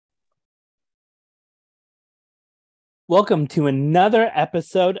Welcome to another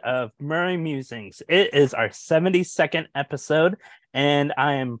episode of Murray Musings. It is our 72nd episode, and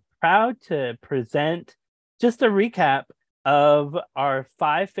I am proud to present just a recap of our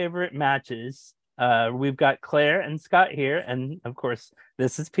 5 favorite matches. We've got Claire and Scott here, and of course,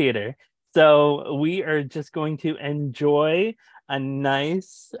 this is Peter. So we are just going to enjoy a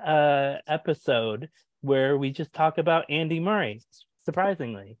nice episode where we just talk about Andy Murray,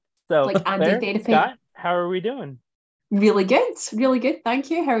 surprisingly. So, like Andy Claire, therapy. Scott, how are we doing? Really good. Really good.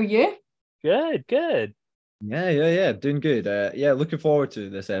 Thank you. How are you? Good. Yeah. Doing good. Looking forward to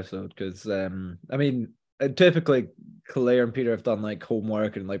this episode because, typically Claire and Peter have done like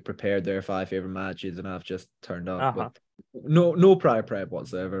homework and like prepared their 5 favorite matches, and I've just turned up with no prior prep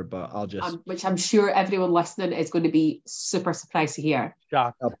whatsoever. But I'll just, which I'm sure everyone listening is going to be super surprised to hear.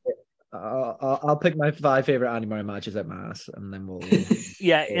 Shocked. I'll pick my 5 favorite Andy Murray matches at mass, and then we'll.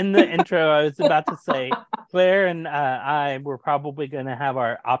 Yeah, in the intro, I was about to say Claire and I were probably going to have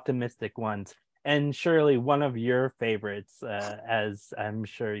our optimistic ones, and surely one of your favorites, as I'm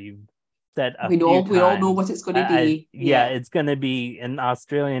sure you've said we all know what it's going to be. It's going to be an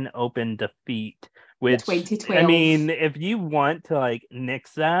Australian Open defeat, which 2012. I mean, if you want to like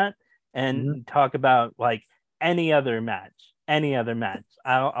nix that and talk about like any other match,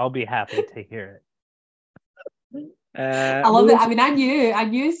 I'll be happy to hear it. I love it. I mean, I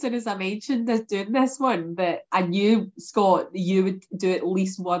knew as soon as I mentioned doing this one that I knew, Scott, you would do at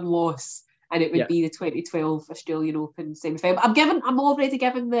least one loss, and it would be the 2012 Australian Open semi-final. I'm already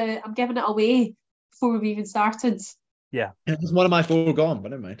giving it away before we've even started. Yeah, it's one of my 4 gone,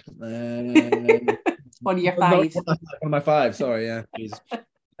 but never mind. One of your 5. One of my 5. Sorry, yeah.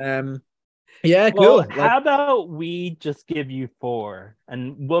 Yeah, well, cool. How about we just give you 4,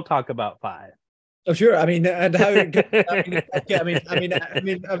 and we'll talk about 5. Oh sure. I mean, and how?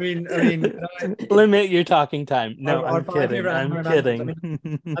 Limit your talking time. No, I'm kidding.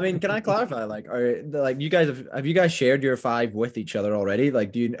 I mean, can I clarify? Like, you guys have you guys shared your 5 with each other already?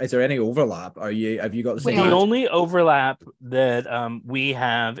 Like, is there any overlap? Have you got the same? The only overlap that we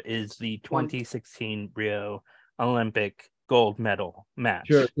have is the 2016 Rio Olympic gold medal match.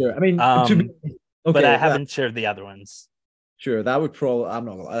 Sure. I mean, but I haven't shared the other ones. Sure, that would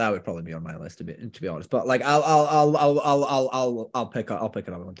probably be on my list to be honest. But like, I'll pick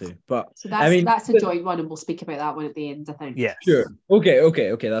another one too. But so that's a joint one, and we'll speak about that one at the end, I think. Yeah. Sure. Okay.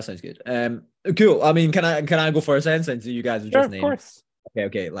 That sounds good. Cool. I mean, can I go first then, since you guys have just named? Of course.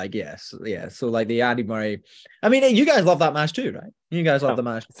 Okay. Like, yes, yeah. So like the Andy Murray. I mean, you guys love that match too, right? You guys love the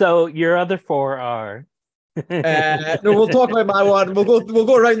match. So your other 4 are. No, we'll talk about my one. We'll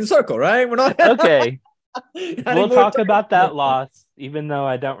go around the circle, right? We're not okay. We'll talk about that loss, even though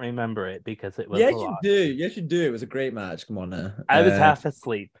I don't remember it because it was. Yes, you do. It was a great match. Come on now. I was half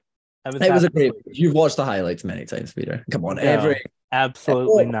asleep. It was a great. You've watched the highlights many times, Peter. Come on,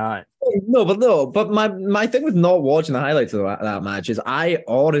 absolutely not. No. But my thing with not watching the highlights of that match is I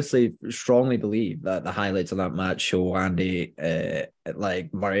honestly strongly believe that the highlights of that match show Andy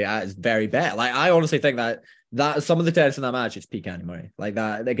like Murray is very bad. Like, I honestly think that some of the tennis in that match is peak Andy Murray. Like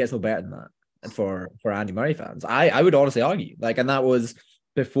that gets no better than that for Andy Murray fans. I would honestly argue, like, and that was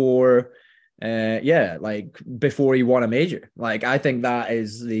before before he won a major. Like, I think that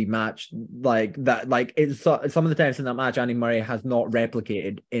is the match, like that, like it's some of the tennis in that match Andy Murray has not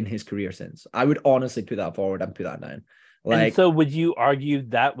replicated in his career since. I would honestly put that forward and put that down. Like, and so would you argue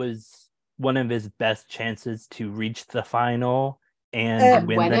that was one of his best chances to reach the final and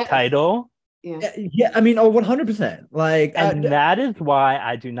win the title? Yeah, I mean, 100%. Like, and that is why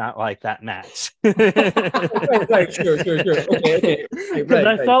I do not like that match. right, sure. Okay. Because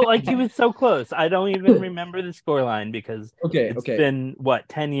I felt like he was so close. I don't even remember the scoreline because it's been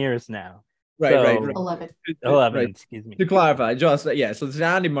 10 years now. Right. 11, excuse me. To clarify, just so it's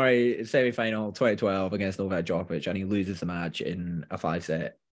Andy Murray semi-final 2012 against Novak Djokovic, and he loses the match in a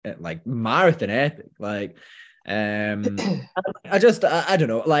 5-set, like, marathon epic. Like, I don't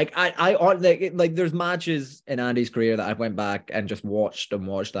know. Like, I there's matches in Andy's career that I went back and just watched the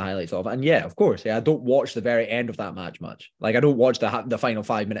highlights of, and of course, I don't watch the very end of that match much. Like, I don't watch the final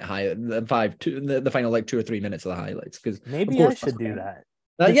 5-minute the final like 2 or 3 minutes of the highlights, because maybe I should do that.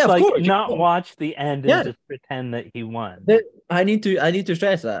 Of course. Not watch the end and just pretend that he won. I need to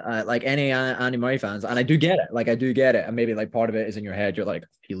stress that, like any Andy Murray fans, and I do get it. Like, I do get it, and maybe like part of it is in your head. You're like,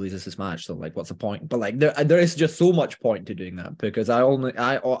 he loses this match, so like, what's the point? But like, there is just so much point to doing that, because I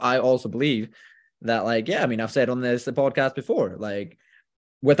also believe that, like, I mean, I've said on the podcast before, like,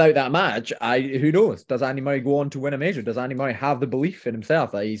 without that match, who knows? Does Andy Murray go on to win a major? Does Andy Murray have the belief in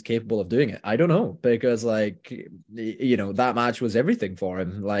himself that he's capable of doing it? I don't know, because like, you know, that match was everything for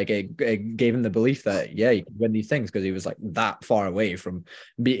him. Like it gave him the belief that, yeah, he could win these things because he was like that far away from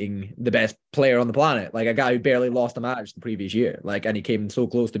beating the best player on the planet, like a guy who barely lost a match the previous year. Like, and he came so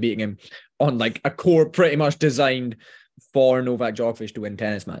close to beating him on like a court pretty much designed for Novak Djokovic to win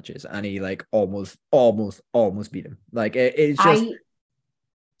tennis matches, and he like almost beat him. Like it's just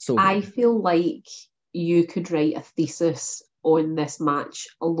so good. I feel like you could write a thesis on this match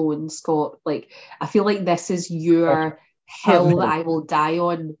alone, Scott. Like, I feel like this is your hill that I will die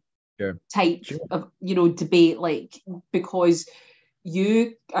on type of, you know, debate. Like, because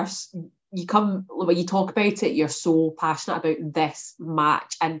you come, when you talk about it, you're so passionate about this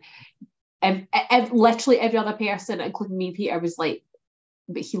match, and literally every other person, including me, Peter, was like,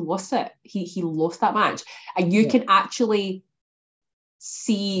 but he lost it. He lost that match, and you can actually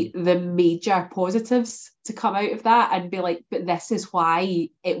see the major positives to come out of that and be like, but this is why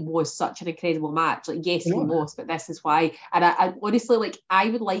it was such an incredible match. Like, yes, he lost, but this is why. And I honestly, like, I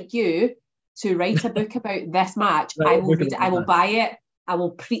would like you to write a book about this match. I will read it. I will buy it.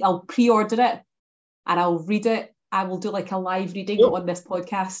 I'll pre-order it, and I'll read it. I will do like a live reading on this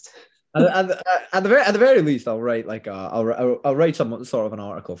podcast. At the very least, I'll write like I'll write some sort of an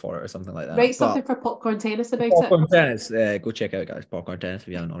article for it or something like that. Write something for Popcorn Tennis about Popcorn Tennis. Go check out, guys. Popcorn Tennis if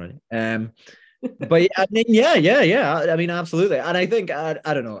you haven't already. But I mean, yeah. I mean, absolutely. And I think I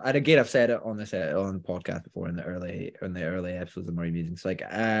don't know. And again, I've said it on this on podcast before in the early episodes of Murray Musings. Like,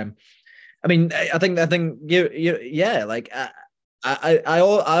 I mean, I think yeah. Like, I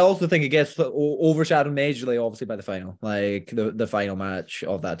also think it gets overshadowed majorly, obviously, by the final, like the final match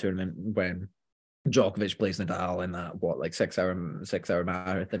of that tournament when Djokovic plays Nadal in that like 6 hour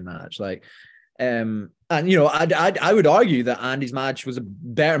marathon match, like, and you know, I would argue that Andy's match was a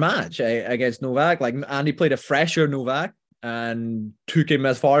better match against Novak. Like, Andy played a fresher Novak and took him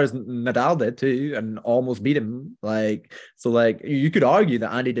as far as Nadal did too, and almost beat him. Like, so like you could argue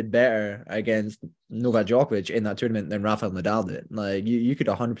that Andy did better against Novak Djokovic in that tournament than Rafael Nadal did. Like, you could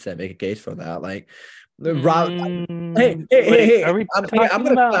 100% make a case for that. Like, I'm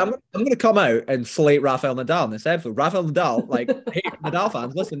gonna come out and slate Rafael Nadal in this episode. Rafael Nadal, like, hey, Nadal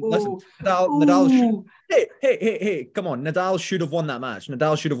fans, listen. Nadal hey, come on. Nadal should have won that match.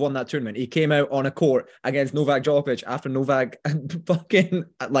 Nadal should have won that tournament. He came out on a court against Novak Djokovic after Novak fucking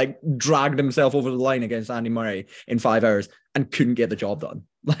like dragged himself over the line against Andy Murray in 5 hours and couldn't get the job done.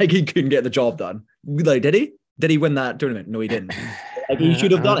 Like, he couldn't get the job done. Like, did he? Did he win that tournament? No, he didn't. Like, he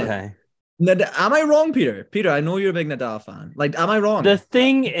should have done it. Am I wrong, Peter? Peter, I know you're a big Nadal fan. Like, am I wrong? The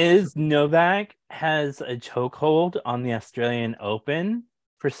thing is, Novak has a chokehold on the Australian Open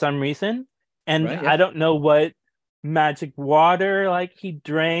for some reason. And I don't know what magic water, like, he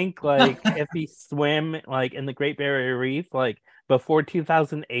drank, like, if he swam, like, in the Great Barrier Reef, like, before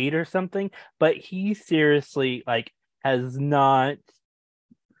 2008 or something. But he seriously, like, has not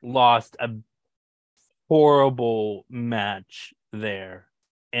lost a horrible match there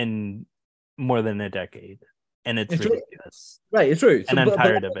in more than a decade, and it's ridiculous. Right, it's true. And I'm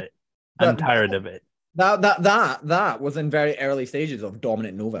tired of it. I'm tired of it. That was in very early stages of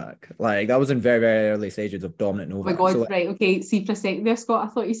dominant Novak. Like, that was in very, very early stages of dominant Novak. Oh my God, right, okay. See, for a second there, Scott, I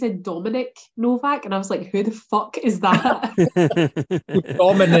thought you said Dominic Novak, and I was like, who the fuck is that?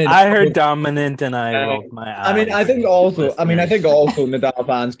 Dominant. I heard dominant and I rolled my eyes. I mean, I think also Nadal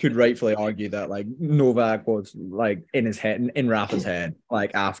fans could rightfully argue that, like, Novak was, like, in his head, in Rafa's head,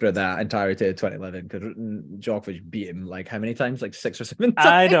 like, after that entirety of 2011, because Djokovic beat him, like, how many times? Like, 6 or 7 times?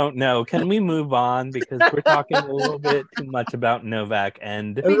 I don't know. Can we move on? Because we're talking a little bit too much about Novak,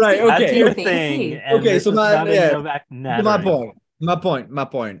 and right, okay, that's your thing. Okay, so my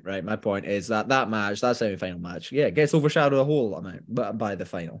point is that match, that semi-final match, gets overshadowed a whole amount by the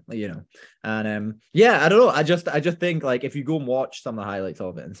final, you know. And I don't know. I just think, like, if you go and watch some of the highlights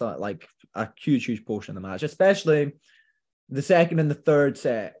of it, and so, like, a huge portion of the match, especially the second and the third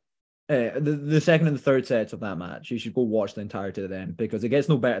set. The second and the third sets of that match, you should go watch the entirety of them, because it gets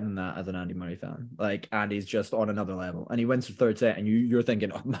no better than that as an Andy Murray fan. Like, Andy's just on another level, and he wins the third set, and you're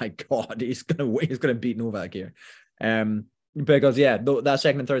thinking, oh my God, he's gonna beat Novak here, because that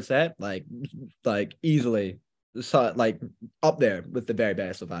second and third set, like easily, so, like, up there with the very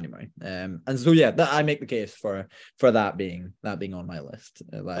best of Andy Murray, and so I make the case for that being on my list.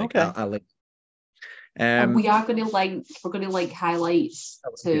 Like, okay. I'll and we are going to link highlights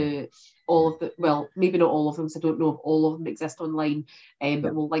to all of the, well, maybe not all of them, so I don't know if all of them exist online,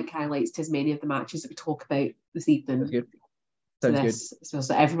 but we'll link highlights to as many of the matches that we talk about this evening. Sounds good.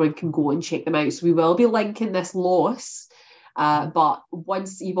 So everyone can go and check them out. So we will be linking this loss But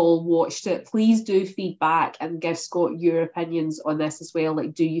once you've all watched it, please do feedback and give Scott your opinions on this as well.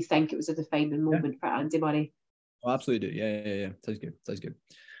 Like, do you think it was a defining moment for Andy Murray? Oh, absolutely do. Yeah. Sounds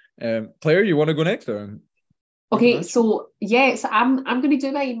good. Claire, you want to go next or? Okay, so I'm going to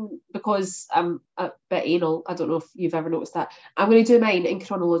do mine because I'm a bit anal. I don't know if you've ever noticed that. I'm going to do mine in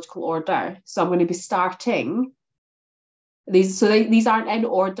chronological order. So I'm going to be starting these. So these aren't in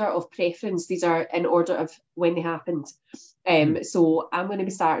order of preference. These are in order of when they happened. So I'm going to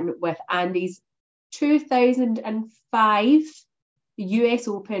be starting with Andy's 2005 US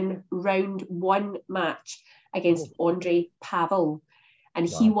Open round 1 match against Andre Pavel. And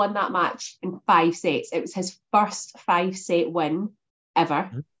he won that match in 5 sets. It was his first 5-set win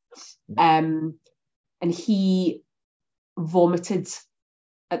ever. And he vomited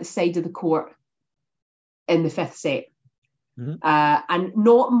at the side of the court in the 5th set. And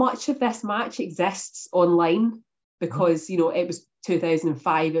not much of this match exists online because, you know, it was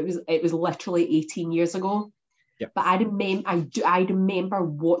 2005. It was literally 18 years ago. Yep. But I remember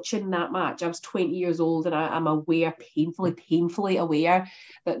watching that match. I was 20 years old, and I'm aware, painfully aware,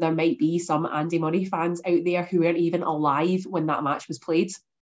 that there might be some Andy Murray fans out there who weren't even alive when that match was played.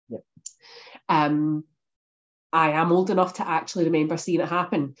 Yep. I am old enough to actually remember seeing it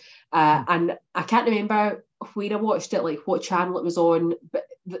happen. And I can't remember where I watched it, like what channel it was on, but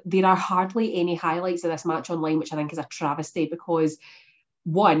there are hardly any highlights of this match online, which I think is a travesty because,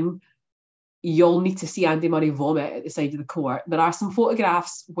 one, you'll need to see Andy Murray vomit at the side of the court. There are some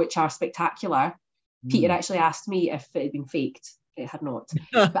photographs which are spectacular. Peter actually asked me if it had been faked. It had not.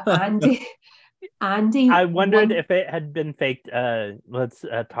 But Andy, I wondered if it had been faked. Let's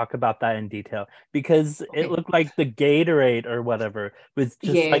talk about that in detail because it looked like the Gatorade or whatever was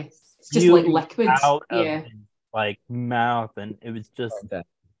just like just like liquids out of his, like mouth, and it was just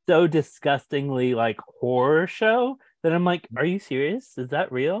so disgustingly like horror show that I'm like, are you serious? Is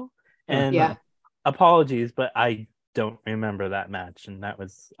that real? And apologies, but I don't remember that match, and that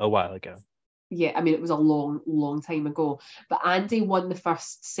was a while ago. Yeah, I mean, it was a long time ago. But Andy won the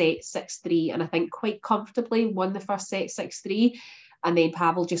first set 6-3, and I think quite comfortably won the first set 6-3. And then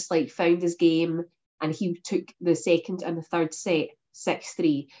Pavel just like found his game, and he took the second and the third set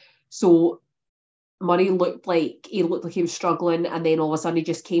 6-3. So Murray looked like he was struggling, and then all of a sudden he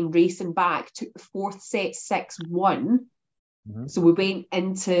just came racing back, took the fourth set 6-1. So we went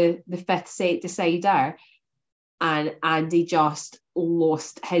into the 5th set decider, and Andy just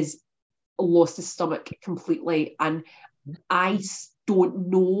lost his stomach completely. And I don't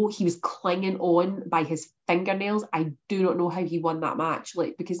know, he was clinging on by his fingernails. I do not know how he won that match,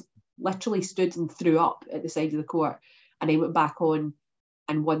 like, because literally stood and threw up at the side of the court, and then went back on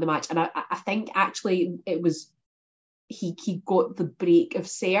and won the match. And I think actually it was he got the break of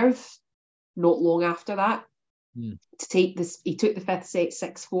serve not long after that. To take this, he took the 5th set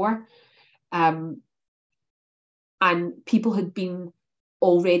 6-4, and people had been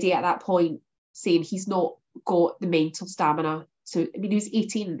already at that point saying he's not got the mental stamina to. I mean, he was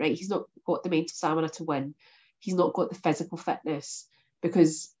 18, right? He's not got the mental stamina to win. He's not got the physical fitness,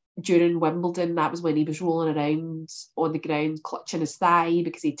 because during Wimbledon, that was when he was rolling around on the ground clutching his thigh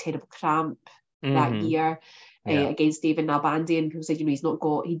because he had terrible cramp that year against David Nalbandian. People said, you know, he's not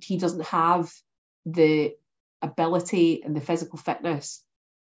got. He doesn't have the ability and the physical fitness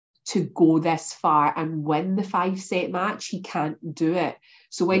to go this far and win the 5-set match. He can't do it.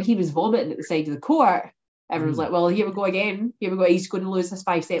 So when he was vomiting at the side of the court, everyone's like, well, here we go again. Here we go. He's going to lose this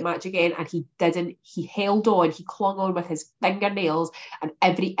 5-set match again. And he didn't. He held on. He clung on with his fingernails and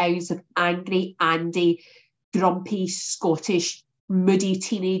every ounce of angry, Andy, grumpy, Scottish, moody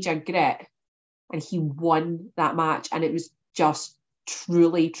teenager grit. And he won that match. And it was just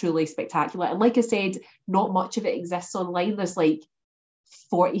truly spectacular. And like I said, not much of it exists online. There's like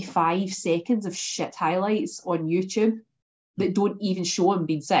 45 seconds of shit highlights on YouTube that don't even show him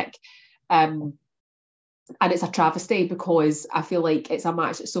being sick. And it's a travesty, because I feel like it's a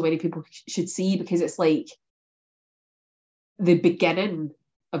match that so many people should see, because it's like the beginning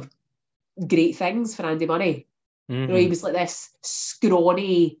of great things for Andy Murray. You know, he was like this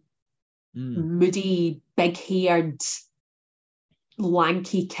scrawny, moody, big-haired,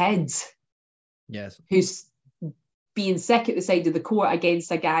 lanky kid, who's being sick at the side of the court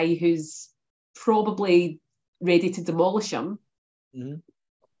against a guy who's probably ready to demolish him,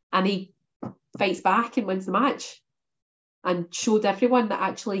 and he fights back and wins the match, and showed everyone that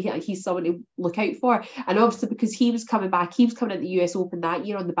actually he's someone to look out for. And obviously, because he was coming at the US Open that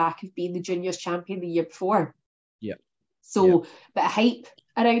year on the back of being the juniors champion the year before. So bit of hype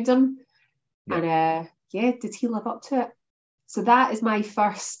around him, and did he live up to it? So that is my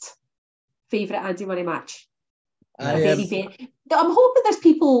first favourite Andy Murray match. I'm hoping there's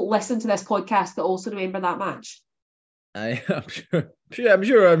people listening to this podcast that also remember that match. I'm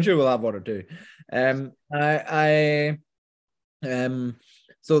sure we'll have one or two.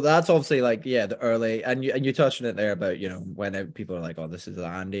 So that's obviously like, yeah, the early, and you touched on it there about, you know, when people are like, oh, this is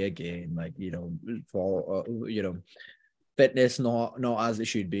Andy again, like, you know, for you know, fitness not as it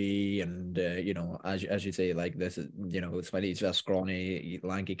should be, and you know, as you say, like, this is, you know, it's when he's a scrawny,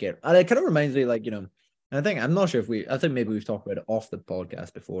 lanky kid, and it kind of reminds me, like, you know, I'm not sure if I think maybe we've talked about it off the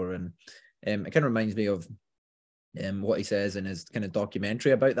podcast before, and it kind of reminds me of what he says in his kind of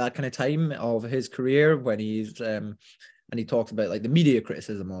documentary about that kind of time of his career, when he's and he talks about like the media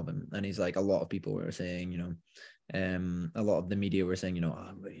criticism of him, and he's like, a lot of people were saying, you know, a lot of the media were saying, you know,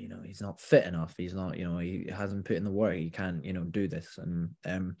 you know, he's not fit enough, he's not, you know, he hasn't put in the work, he can't, you know, do this. And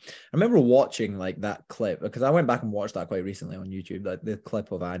I remember watching like that clip, because I went back and watched that quite recently on YouTube, like the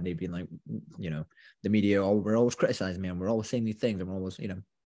clip of Andy being like, you know, the media, oh, we're always criticizing me, and we're always saying these things, and we're always, you know,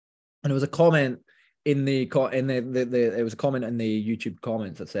 and it was a comment in the it was a comment in the YouTube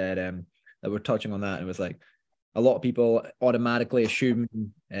comments that said that we're touching on that. It was like, a lot of people automatically assume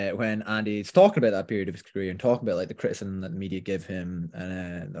when Andy's talking about that period of his career and talking about like the criticism that the media give him,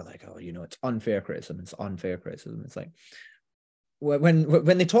 and they're like, oh, you know, it's unfair criticism. It's like,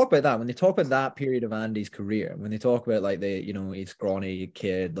 when they talk about that, when they talk about that period of Andy's career, when they talk about like the, you know, he's scrawny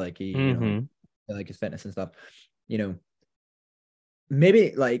kid, like he, you know, like his fitness and stuff, you know,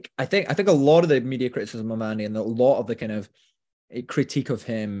 maybe like I think a lot of the media criticism of Andy and a lot of the kind of critique of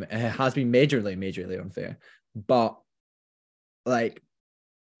him has been majorly unfair. But like,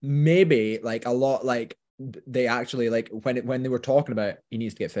 maybe like a lot, like they actually, like when they were talking about he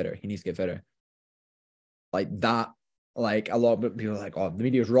needs to get fitter, like that, like a lot of people are like, oh, the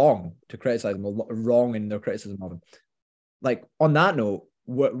media is wrong to criticize him, wrong in their criticism of him. Like, on that note,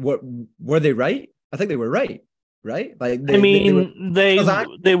 what were they right? I think they were right. Like,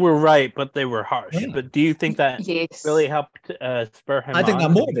 they were right, but they were harsh. Yeah. But do you think that really helped spur him? I think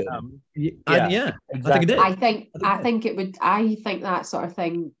that motivated him. Yeah, exactly. I think it would. I think that sort of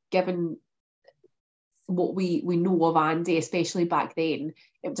thing, given what we know of Andy, especially back then,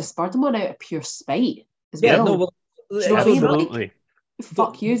 it would have spurred him on out of pure spite as well. No, you know absolutely. What I mean? Like,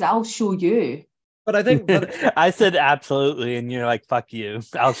 fuck you, I'll show you. But I think I said absolutely, and you're like, "Fuck you,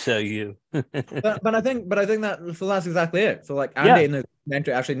 I'll show you." but I think that, so that's exactly it. So like, Andy in the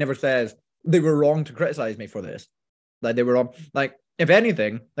documentary actually never says they were wrong to criticize me for this. Like, they were wrong. Like, if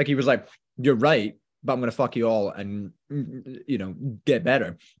anything, like, he was like, "You're right, but I'm gonna fuck you all and, you know, get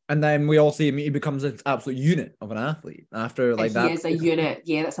better." And then we all see him; he becomes an absolute unit of an athlete after like that. He is a unit.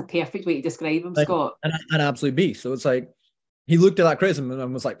 Yeah, that's a perfect way to describe him, like, Scott. An absolute beast. So it's like, he looked at that criticism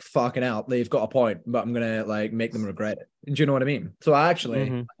and was like, fucking out, they've got a point, but I'm going to like make them regret it. Do you know what I mean? So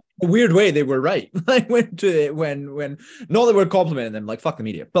actually, a weird way, they were right. Like, when not that we're complimenting them, like, fuck the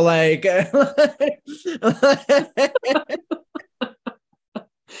media, but like, it's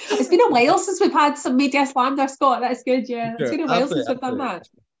been a while since we've had some media slander, Scott. That's good, yeah. Sure. It's been a while since we've done that.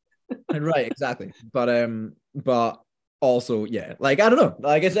 Right, exactly. But also, yeah, like, I don't know,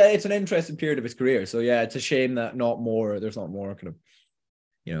 like, it's an interesting period of his career. So yeah, it's a shame that there's not more kind of,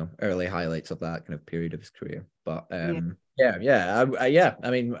 you know, early highlights of that kind of period of his career. But I mean,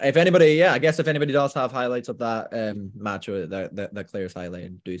 if anybody, I guess if anybody does have highlights of that match or that Claire's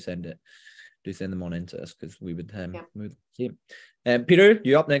highlighting, do send them on into us, because we would see it. Peter,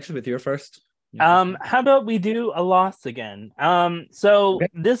 you up next with your first. How about we do a loss again?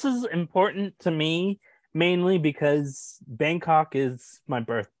 This is important to me, mainly because Bangkok is my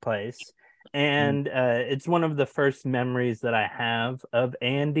birthplace, and it's one of the first memories that I have of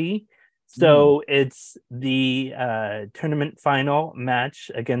Andy. So it's the tournament final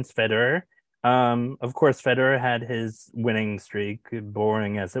match against Federer. Of course, Federer had his winning streak,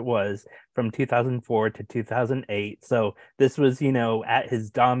 boring as it was, from 2004 to 2008. So this was, you know, at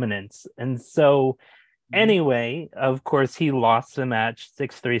his dominance. And so anyway, of course, he lost the match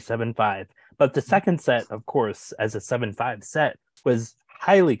 6-3, 7-5. But the second set, of course, as a 7-5 set, was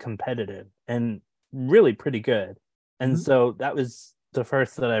highly competitive and really pretty good. And so that was the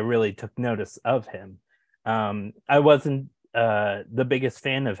first that I really took notice of him. I wasn't the biggest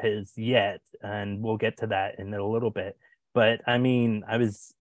fan of his yet, and we'll get to that in a little bit. But I mean, I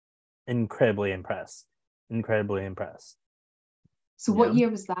was incredibly impressed. So what year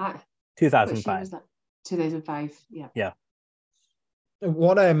was that? 2005. 2005, yeah. Yeah.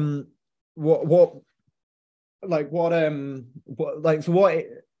 What age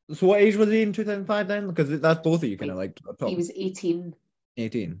was he in 2005 then? Because that's both of you kind of like top. He was 18.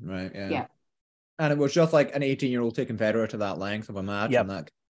 18, right? Yeah. And it was just like an 18-year-old taking Federer to that length of a match, yep. and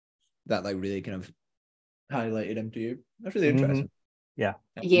that like really kind of highlighted him to you. That's really Mhm. interesting. Yeah.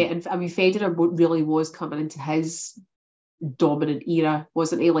 Yeah, and I mean, Federer really was coming into his dominant era,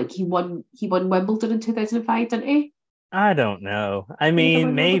 wasn't he? Like he won Wimbledon in 2005, didn't he? I don't know. I Did he mean,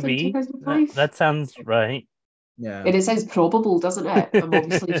 win Wimbledon in maybe 2005? that sounds right. Yeah. And it sounds probable, doesn't it? I'm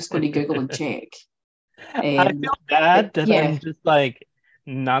obviously just going to Google and check. I feel bad that yeah. I'm just like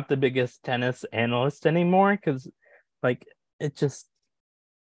not the biggest tennis analyst anymore because like it just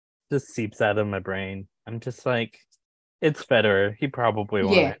seeps out of my brain. I'm just like, it's Federer. He probably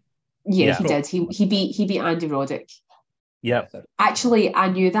won Yeah. it. Yeah, Yeah. he did. He beat Andy Roddick. Yep. Actually, I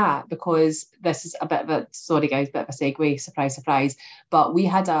knew that because this is a bit of a sorry guys, bit of a segue, surprise. But we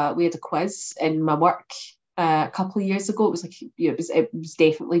had a quiz in my work a couple of years ago. It was like it was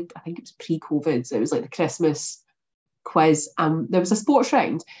definitely, I think it was pre-COVID. So it was like the Christmas quiz. There was a sports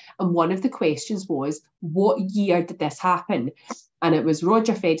round, and one of the questions was, what year did this happen? And it was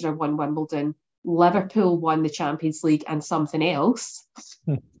Roger Federer won Wimbledon, Liverpool won the Champions League, and something else.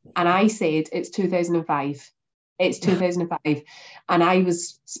 And I said it's 2005. It's 2005. And I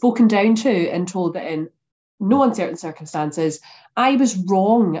was spoken down to and told that in no uncertain circumstances, I was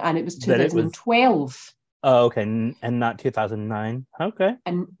wrong, and it was 2012. Oh, okay. And not 2009. Okay.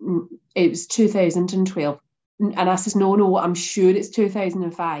 And it was 2012. And I says, no, I'm sure it's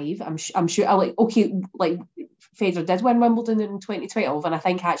 2005. I'm sure. I like, okay, like Federer did win Wimbledon in 2012, and I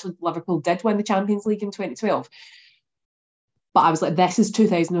think actually Liverpool did win the Champions League in 2012. But I was like, this is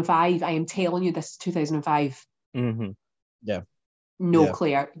 2005. I am telling you, this is 2005. Mm-hmm. Yeah. No, yeah.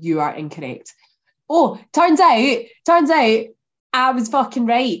 Claire, you are incorrect. Oh, turns out I was fucking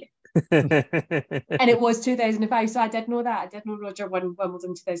right. And it was 2005, so I did know that. I did know Roger won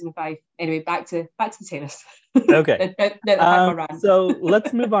Wimbledon 2005. Anyway, back to the tennis. Okay. So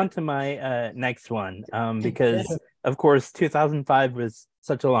let's move on to my next one, because of course 2005 was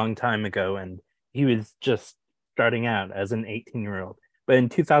such a long time ago, and he was just starting out as an 18-year-old. But in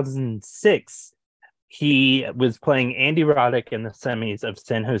 2006, he was playing Andy Roddick in the semis of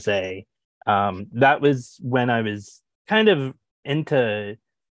San Jose. That was when I was kind of into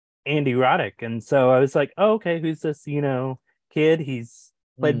Andy Roddick, and so I was like, oh, okay, who's this kid? He's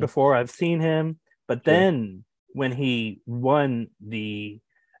played before, I've seen him. But then when he won the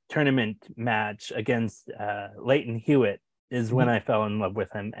tournament match against Leighton Hewitt is when I fell in love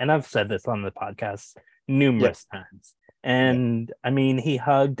with him, and I've said this on the podcast numerous times. And I mean, he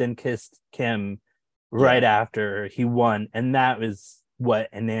hugged and kissed Kim right after he won, and that was what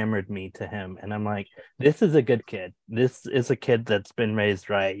enamored me to him. And I'm like, this is a good kid. This is a kid that's been raised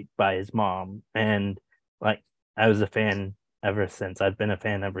right by his mom. And like, I was a fan ever since. I've been a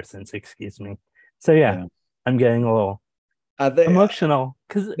fan ever since, excuse me. So yeah. I'm getting a little emotional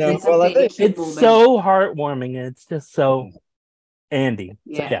because it's so heartwarming, and it's just so Andy.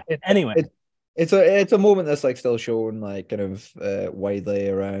 So yeah. Anyway. It's a moment that's like still shown like kind of widely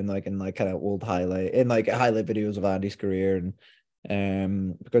around, like in like kind of old highlight videos of Andy's career.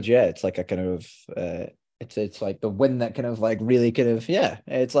 And because it's like a kind of it's like the win that kind of like really kind of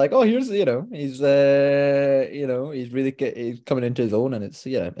it's like, oh, here's he's really he's coming into his own, and it's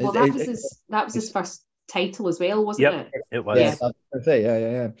well, that was his first title as well, wasn't it? It was. Yeah. So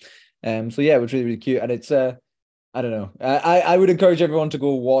it was really cute, and it's I don't know. I would encourage everyone to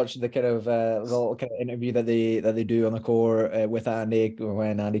go watch the kind of little kind of interview that they do on the court with Andy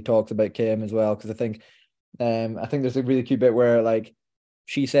when Andy talks about Kim as well, because I think there's a really cute bit where like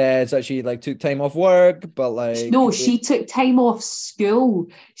she says that she like took time off work, but like no, she took time off school.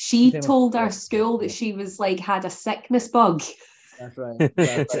 She told our school that she was like had a sickness bug. That's right.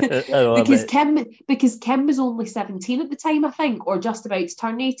 because Kim was only 17 at the time, I think, or just about to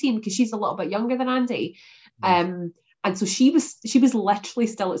turn 18, because she's a little bit younger than Andy. And so she was literally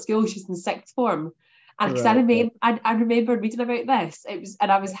still at school. She's in sixth form, and because I remember reading about this,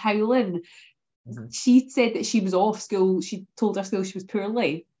 and I was howling. She said that she was off school. She told her school she was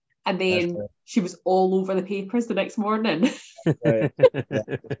poorly, and then she was all over the papers the next morning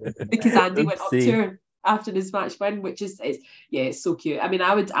because Andy went up to her after his match win, which is it's so cute. I mean,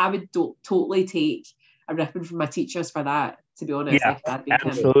 I would totally take a ripping from my teachers for that, to be honest. Yeah,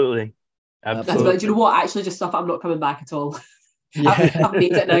 absolutely. Absolutely. Do you know what? Actually, just stuff I'm not coming back at all. I've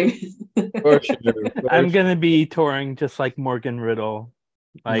made it now. For sure. I'm gonna be touring just like Morgan Riddle,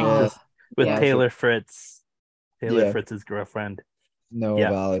 like just with Taylor Fritz, Fritz's girlfriend.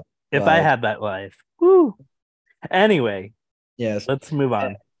 Valid. If I had that life, woo. Anyway, let's move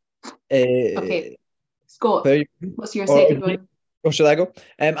on. Okay, Scott, what's your second one? Or should I go?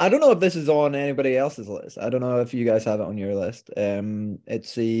 I don't know if this is on anybody else's list. I don't know if you guys have it on your list.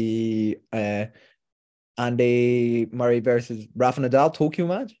 It's the Andy Murray versus Rafa Nadal Tokyo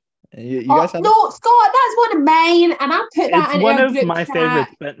match. You guys have no, Scott, that's one of mine, and I put that It's in one our of group my chat.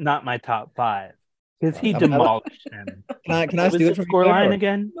 favorites, but not my top 5. Because he demolished him. Can I What was steal the it from you? scoreline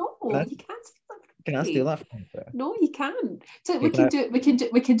again? No, Can I- you can't steal it. Can I steal that from you? No, you can't. So Okay, we can do it. We can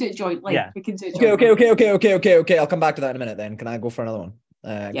do it jointly. Yeah. We can do it Okay, jointly. okay. I'll come back to that in a minute. Then can I go for another one?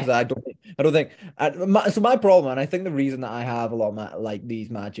 Because Yeah. I don't think. My problem, and I think the reason that I have a lot of like these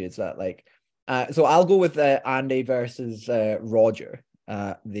matches that like, so I'll go with Andy versus Roger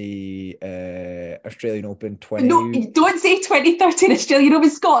at the Australian Open 20. No, don't say 2013 Australian Open,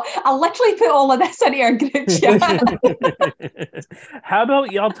 Scott. I'll literally put all of this into our group chat. How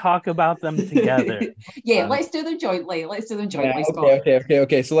about y'all talk about them together? Yeah, let's do them jointly. Yeah, Scott.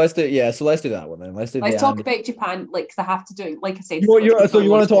 okay. So let's do that one then. Let's talk about Japan, like, because I have to do it. Like I said, you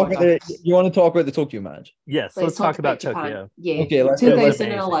want to talk about the Tokyo match? Yes, let's talk about Japan. Tokyo. Yeah, okay, let's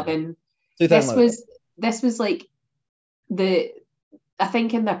 2011. This was like I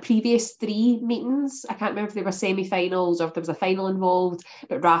think in their previous 3 meetings, I can't remember if they were semi-finals or if there was a final involved,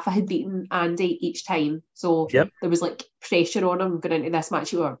 but Rafa had beaten Andy each time. So there was like pressure on him going into this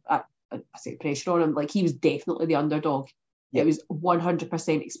match. I say pressure on him, like he was definitely the underdog. Yep. It was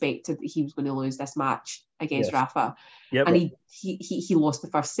 100% expected that he was going to lose this match against Rafa. Yep. And he lost the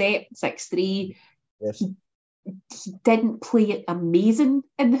first set, 6-3. Yes. He didn't play it amazing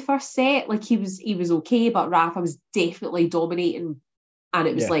in the first set. Like he was okay, but Rafa was definitely dominating. And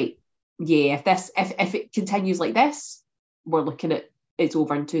it was like, if it continues like this, we're looking at it's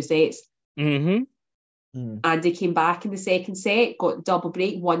over in 2 sets. Mm-hmm. Andy came back in the second set, got double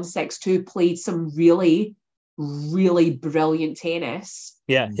break, 1-6-2, played some really, really brilliant tennis.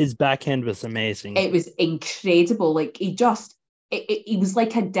 Yeah, his backhand was amazing. It was incredible. Like he was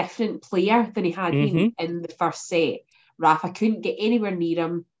like a different player than he had been in the first set. Rafa couldn't get anywhere near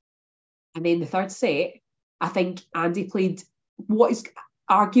him. And then the third set, I think Andy played what is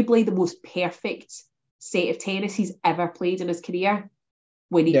arguably the most perfect set of tennis he's ever played in his career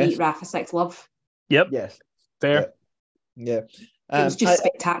when he beat Rafa 6-love. Yep. Yes. Fair. Yeah. It was just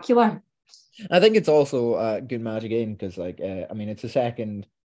spectacular. I think it's also a good match again because, like, I mean, it's the second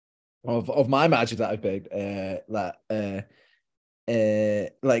of my matches that I picked.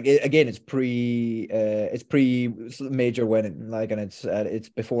 It's pre major winning, like, and it's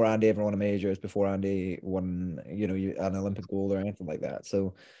before Andy ever won a major. It's before Andy won, an Olympic gold or anything like that.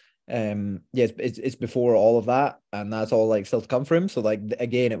 So, it's before all of that, and that's all like still to come for him. So, like,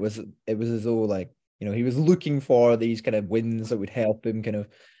 again, it was as though, like, he was looking for these kind of wins that would help him kind of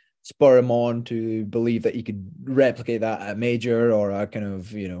spur him on to believe that he could replicate that at a major or a kind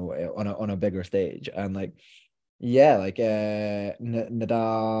of, on a bigger stage. And like, Nadal,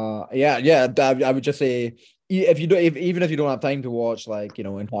 I would just say, even if you don't have time to watch, like,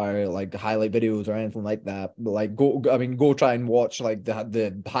 entire like highlight videos or anything like that, but like go try and watch like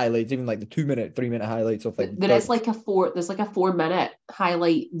the highlights, even like the 2-minute, 3-minute highlights of like there's like a 4-minute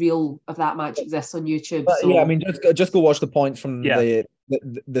highlight reel of that match exists on YouTube. But, so I mean, just go watch the points from the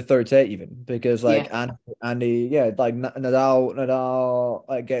third set, even, because like Andy, like Nadal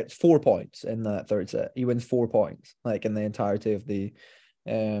like gets 4 points in that third set. He wins 4 points like in the entirety of the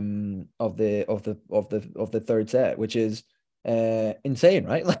third set, which is insane,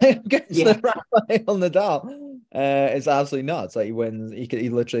 right? Like against Rafael Nadal, it's absolutely nuts. Like he wins, he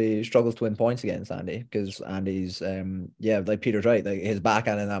literally struggles to win points against Andy because Andy's like Peter's right, like his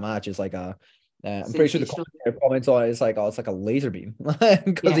backhand in that match is like a I'm pretty sure the comments on it is like, oh, it's like a laser beam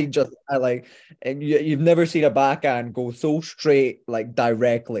because he just and you've never seen a backhand go so straight, like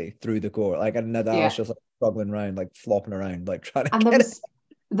directly through the court. Like, and Nadal's just like struggling around, like flopping around, like trying to get it.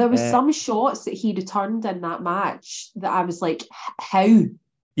 There was some shots that he returned in that match that I was like, how?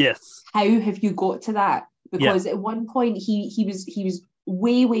 Yes. How have you got to that? Because at one point he was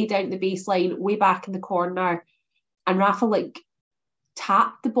way down the baseline, way back in the corner, and Rafa like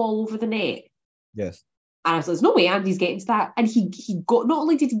tapped the ball over the net. Yes. And I was like, there's no way Andy's getting to that. And he got, not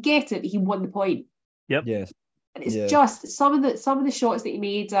only did he get it, he won the point. Yep. Yes. And it's just some of the shots that he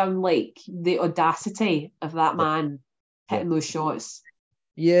made, like the audacity of that man hitting those shots.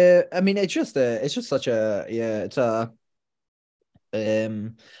 Yeah, I mean, it's just such a it's a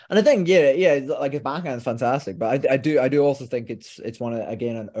and I think like his backhand is fantastic, but I do also think it's one of,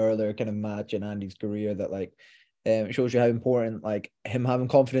 again, an earlier kind of match in Andy's career that like shows you how important like him having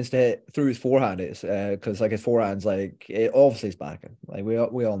confidence to hit through his forehand is, because like his forehand's like obviously his backhand, like we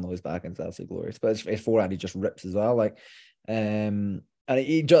all know his backhand's absolutely glorious, but his forehand he just rips as well, like and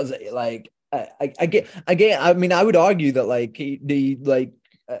he just like I mean, I would argue that like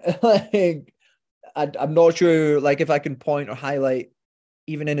I'm not sure like if I can point or highlight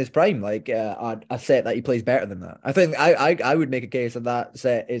even in his prime, like a set that he plays better than that. I think I would make a case that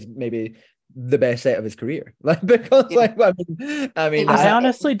set is maybe the best set of his career. Like because like I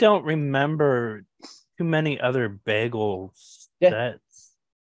honestly don't remember too many other Bagel sets.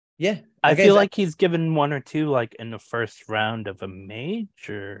 Yeah. I feel like he's given one or two like in the first round of a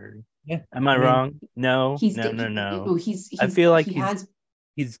major. Yeah. Am I wrong? No. No. I feel like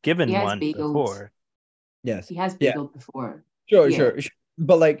he's given one before. Yes. He has bageled before. Sure.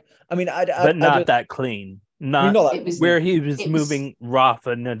 But like, but not that clean. Not where he was moving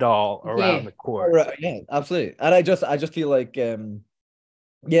Rafa Nadal around the court. Right, yeah, absolutely. And I just feel like I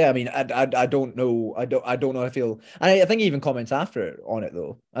don't know. I don't know how I feel. I think he even comments after it on it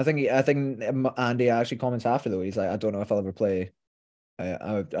though. I think Andy actually comments after though. He's like, I don't know if I'll ever play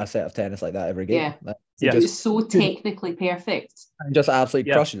a set of tennis like that ever again. It was so technically perfect. And just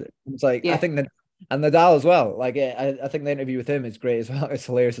absolutely crushes it. It's like I think that, and Nadal as well. Like I think the interview with him is great as well. It's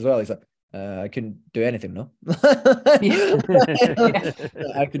hilarious as well. He's like, I couldn't do anything, no. I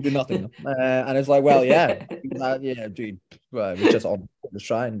could do nothing, and it's like, well, dude, well, it was just on the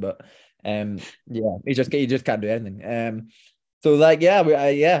shrine, but he just can't do anything. So like,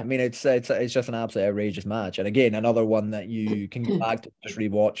 it's just an absolutely outrageous match, and again, another one that you can go back to just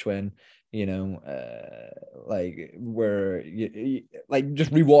rewatch when where you like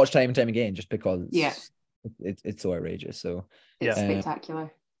just rewatch time and time again, just because it's so outrageous. So it's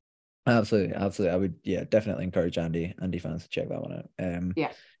spectacular. Absolutely. I would definitely encourage Andy fans to check that one out.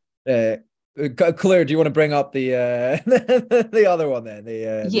 Claire, do you want to bring up the the other one then?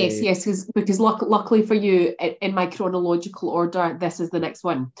 Yes, because luckily for you, in my chronological order, this is the next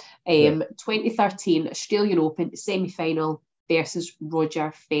one. 2013 Australian Open semi-final versus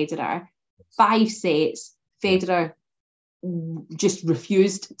Roger Federer. 5 sets. Federer just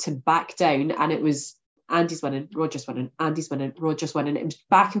refused to back down, and it was Andy's winning, Roger's winning, Andy's winning, Roger's winning. It was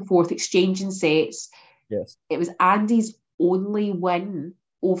back and forth, exchanging sets. Yes. It was Andy's only win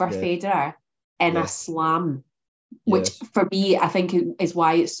over Federer in a slam, which for me, I think is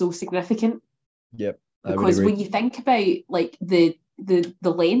why it's so significant. Yep. Because when you think about like the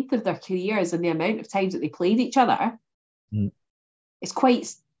length of their careers and the amount of times that they played each other, it's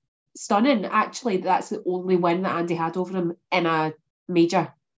quite stunning, actually. That's the only win that Andy had over him in a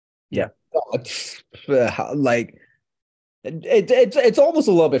major. Yeah. Like it's almost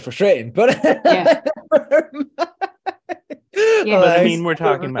a little bit frustrating, but but I mean, we're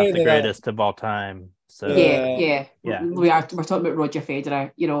talking about the greatest of all time. So we're talking about Roger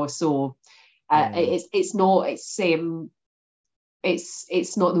Federer, so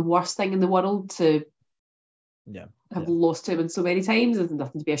it's not the worst thing in the world to have lost to him so many times. There's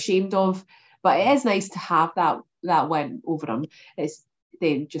nothing to be ashamed of, but it is nice to have that win over him. It's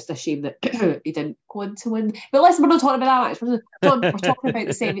then just a shame that he didn't go on to win. But listen, we're not talking about that much. We're talking about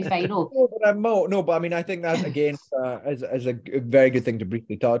the semi-final. But I mean, I think that again is a very good thing to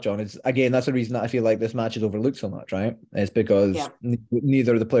briefly touch on. It's again, that's the reason that I feel like this match is overlooked so much, right? It's because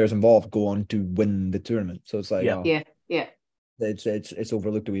neither of the players involved go on to win the tournament. So it's like, it's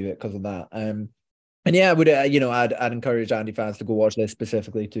overlooked a wee bit because of that. And I would, I'd encourage Andy fans to go watch this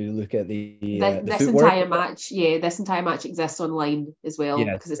specifically to look at this entire match. Yeah, this entire match exists online as well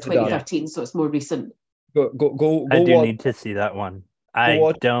because it's 2013, so it's more recent. Go! I do need to see that one.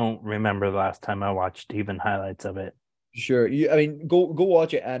 I don't remember the last time I watched even highlights of it. Sure, go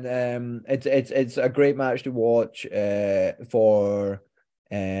watch it, and it's a great match to watch for.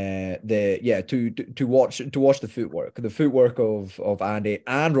 To watch the footwork of Andy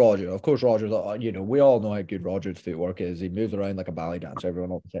and Roger. Of course, Roger's, we all know how good Roger's footwork is. He moves around like a ballet dancer,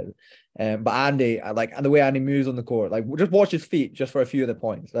 everyone always says it. But Andy, and the way Andy moves on the court, like just watch his feet just for a few of the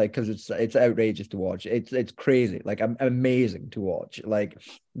points, like because it's outrageous to watch. It's crazy, like amazing to watch, like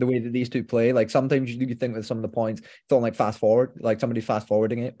the way that these two play. Like sometimes you think with some of the points it's on like fast forward, like somebody's fast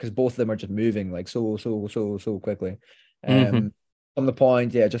forwarding it because both of them are just moving like so quickly. On the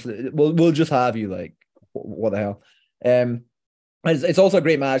point, just we'll just have you like what the hell. It's also a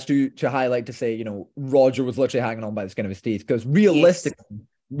great match to highlight, to say Roger was literally hanging on by the skin of his teeth, because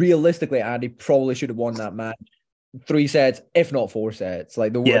realistically Andy probably should have won that match 3 sets, if not 4 sets.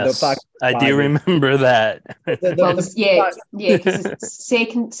 Like the fact I do remember that. Because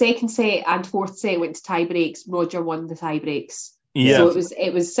second set and fourth set went to tie breaks. Roger won the tie breaks. So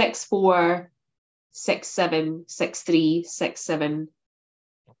it was 6-4. 6-7, 6-3, 6-7,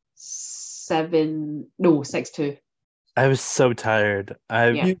 6-2. I was so tired.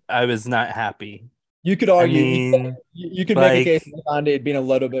 I was not happy. You could argue, you could make a case that Andy had been a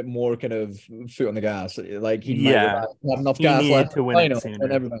little bit more kind of foot on the gas. Like he might have had enough gas left to win it sooner.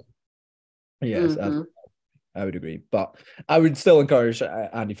 and everything. Yes, I would agree, but I would still encourage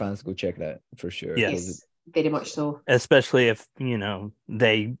Andy fans to go check it out for sure. Yes. Yes, very much so. Especially if,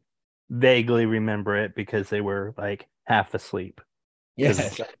 they vaguely remember it because they were like half asleep.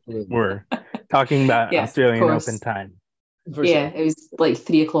 Yes, absolutely. We're talking about Yeah, Australian of course. Open time. For Yeah, sure. it was like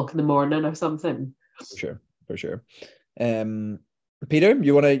 3 o'clock in the morning or something. For sure. Peter,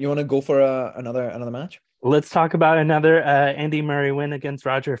 you wanna go for another match? Let's talk about another Andy Murray win against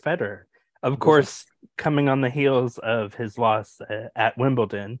Roger Federer. Of course, coming on the heels of his loss at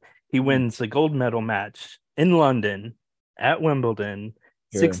Wimbledon, he wins the gold medal match in London at Wimbledon,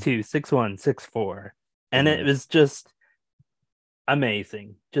 6-2, 6-1, 6-4. And it was just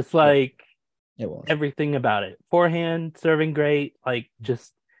amazing. Just like it was. Everything about it. Forehand, serving great, like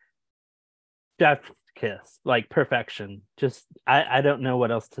just chef's kiss, like perfection. Just I don't know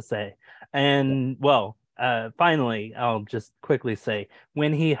what else to say. And well, finally, I'll just quickly say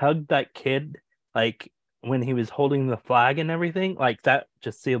when he hugged that kid, like when he was holding the flag and everything, like that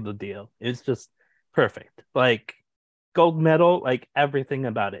just sealed the deal. It was just perfect. Like gold medal, like everything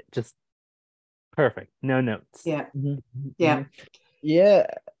about it, just perfect. No notes. Yeah. Yeah. Yeah,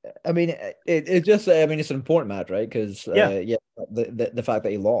 I mean, it just, I mean, it's an important match, right? Because the fact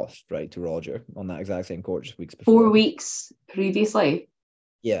that he lost, right, to Roger on that exact same court just weeks before. 4 weeks previously.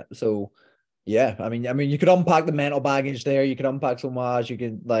 Yeah, so yeah, I mean, you could unpack the mental baggage there. You could unpack so much. You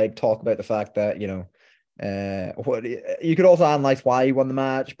could like talk about the fact that what you could also analyze why he won the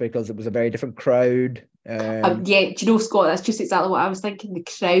match because it was a very different crowd. Yeah, do you know, Scott, that's just exactly what I was thinking. The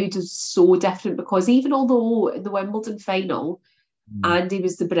crowd is so different because even although in the Wimbledon final, Andy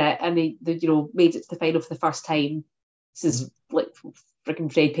was the Brit and they made it to the final for the first time. This is like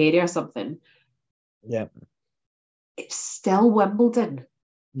freaking Fred Perry or something. Yeah. It's still Wimbledon.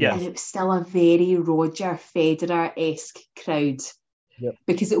 Yeah. And it was still a very Roger Federer-esque crowd. Yep.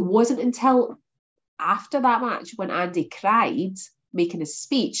 Because it wasn't until after that match when Andy cried, making his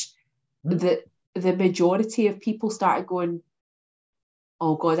speech, that the majority of people started going,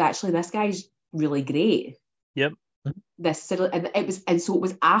 oh God, actually this guy's really great. Yep. So it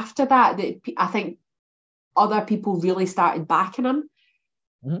was after that I think other people really started backing him.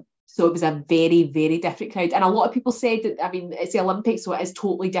 So it was a very, very different crowd. And a lot of people said that, I mean, it's the Olympics, so it is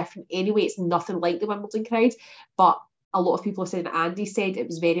totally different anyway. It's nothing like the Wimbledon crowd. But a lot of people are saying that Andy said it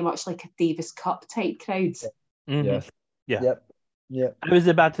was very much like a Davis Cup type crowd. Yes. Yeah. Yep. I was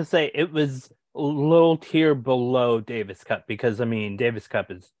about to say it was a little tier below Davis Cup because, I mean, Davis Cup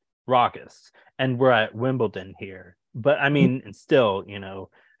is raucous and we're at Wimbledon here. But, I mean, it's still,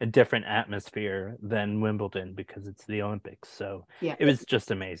 a different atmosphere than Wimbledon because it's the Olympics. So it was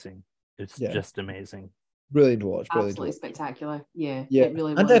just amazing. It's just amazing. Brilliant to watch. Absolutely spectacular. Yeah, yeah, it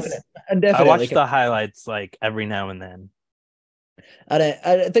really was. And definitely. I watch the highlights like every now and then. And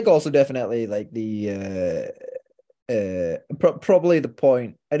I think also definitely like the probably the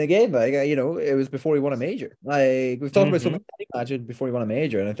point, and again, like it was before he won a major. Like we've talked about so many matches before he won a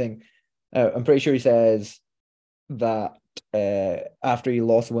major, and I think I'm pretty sure he says that after he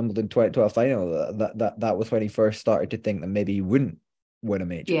lost the Wimbledon 2012 final, that was when he first started to think that maybe he wouldn't win a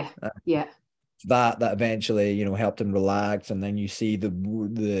major. Yeah. That eventually helped him relax, and then you see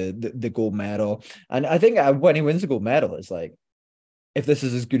the gold medal, and I think when he wins the gold medal, it's like, if this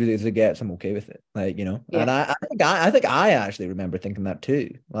is as good as it gets, I'm okay with it. Like, and I think I actually remember thinking that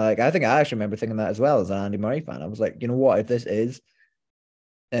too. Like, I think I actually remember thinking that as well as an Andy Murray fan. I was like, you know what, if this is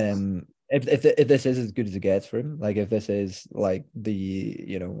if this is as good as it gets for him, like if this is like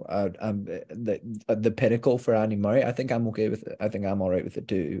the the pinnacle for Andy Murray, I think I'm okay with it. I think I'm all right with it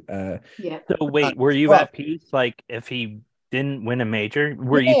too. So wait, were you at peace? Like if he didn't win a major,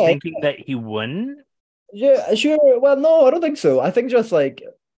 were you thinking that he wouldn't? Yeah, sure. Well, no, I don't think so. I think just like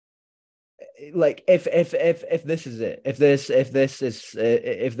if this is it, if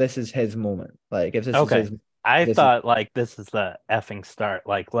this is his moment, like if this is his. I thought like this is the effing start.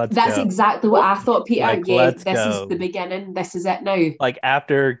 Like let's That's go. Exactly what I thought, Peter. Like, this go. Is the beginning. This is it now. Like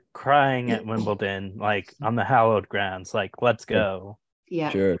after crying at Wimbledon, like on the hallowed grounds, like let's go. Yeah.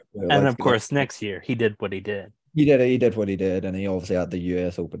 Sure. And of course, next year he did what he did. He did what he did, and he obviously had the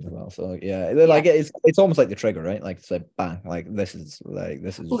US Open as well. So yeah, like it's almost like the trigger, right? Like it's like bang, like this is.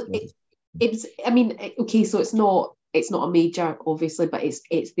 It's. I mean, okay, so it's not a major, obviously, but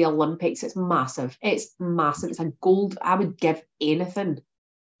it's the Olympics. It's massive. It's a gold. I would give anything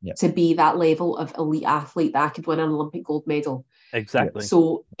to be that level of elite athlete that I could win an Olympic gold medal. Exactly.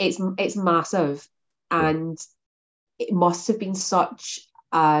 So it's massive, and it must have been such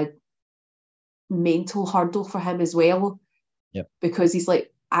a mental hurdle for him as well. Because he's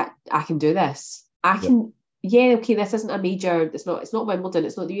like, I can do this. I can. Yeah, okay, this isn't a major. It's not Wimbledon.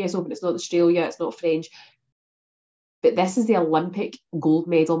 It's not the US Open. It's not Australia. It's not French. but this is the Olympic gold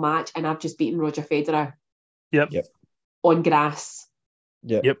medal match, and I've just beaten Roger Federer. Yep. On grass.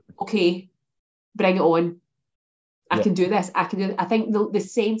 Yep. Okay, bring it on. I Yep. can do this. I can do. I think the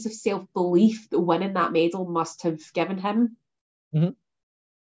sense of self-belief that winning that medal must have given him. Mm-hmm.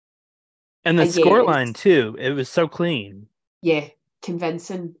 And the scoreline too. It was so clean. Yeah,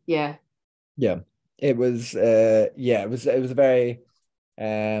 convincing. Yeah. Yeah. It was. It was a very.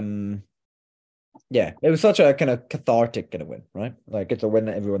 Yeah, it was such a kind of cathartic kind of win, right? Like it's a win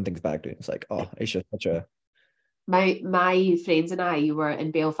that everyone thinks back to. It's like, oh, it's just such a. My friends and I were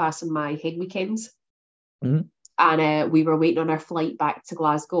in Belfast on my head weekends, mm-hmm. and we were waiting on our flight back to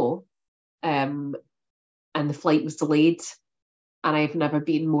Glasgow, and the flight was delayed. And I've never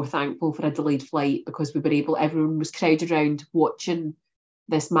been more thankful for a delayed flight because we were able. Everyone was crowded around watching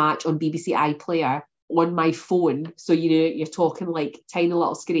this match on BBC iPlayer on my phone. So you're talking like tiny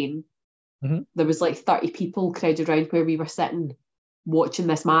little screen. Mm-hmm. There was like 30 people crowded around where we were sitting watching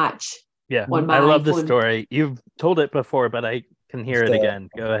this match. Yeah, I love the story. You've told it before, but I can hear it again.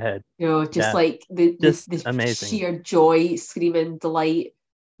 Go ahead. Like the amazing. Sheer joy, screaming delight.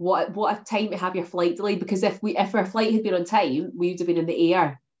 What a time to have your flight delayed, because if our flight had been on time, we would have been in the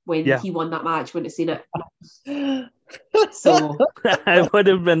air when he won that match. Wouldn't have seen it. So I would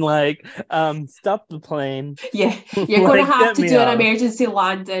have been like, stop the plane. Yeah, you're going to have to do an emergency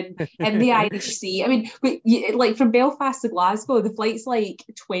landing in the Irish Sea. I mean, like from Belfast to Glasgow, the flight's like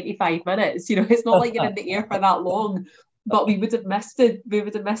 25 minutes. It's not like you're in the air for that long. But we would have missed it. We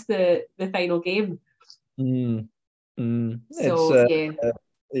would have missed the final game. So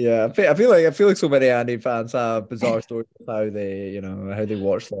yeah, I feel like so many Andy fans have bizarre stories of how they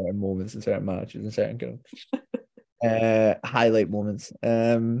watch certain moments in certain matches and certain kind of highlight moments.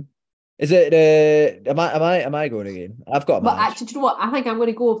 Is it? Am I going again? I've got a match. But actually, do you know what? I think I'm going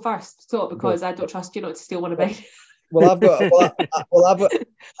to go first, because I don't trust you not to steal one of mine. Well, I've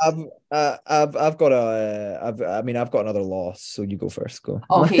got another loss, so you go first. Go.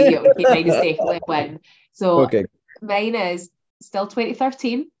 Okay, mine is definitely a win. So okay. Mine is still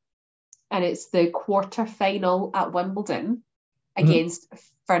 2013, and it's the quarter final at Wimbledon against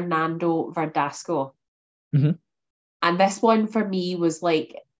Fernando Verdasco. Mm-hmm. And this one for me was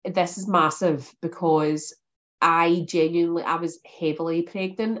like, this is massive, because I was heavily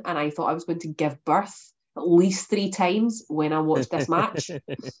pregnant and I thought I was going to give birth at least 3 times when I watched this match.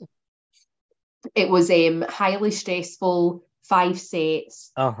 It was highly stressful, 5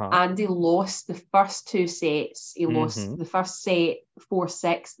 sets. Andy lost the first 2 sets. He lost the first set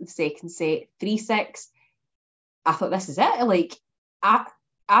 4-6, the second set 3-6. I thought, this is it. Like, I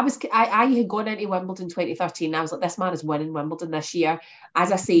had gone into Wimbledon 2013 and I was like, this man is winning Wimbledon this year.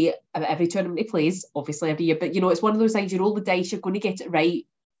 As I say, every tournament he plays, obviously every year, but it's one of those things, you roll the dice, you're going to get it right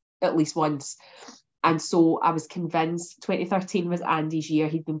at least once. And so I was convinced 2013 was Andy's year.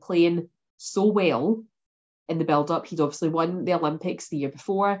 He'd been playing so well in the build-up. He'd obviously won the Olympics the year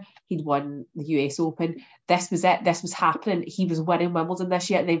before. He'd won the US Open. This was it. This was happening. He was winning Wimbledon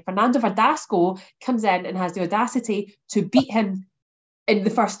this year. And then Fernando Verdasco comes in and has the audacity to beat him in the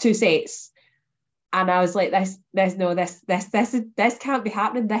first 2 sets. And I was like, this can't be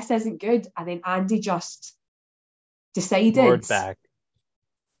happening. This isn't good. And then Andy just decided, back.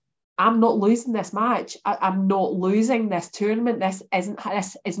 I'm not losing this match. I'm not losing this tournament. This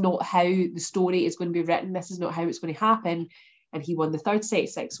is not how the story is going to be written. This is not how it's going to happen. And he won the 3rd set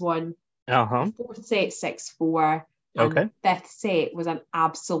 6-1, the 4th set 6-4. Okay. And the 5th set was an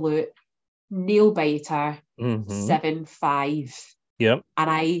absolute nail biter, 7-5. Yep.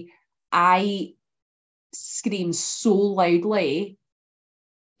 And I screamed so loudly.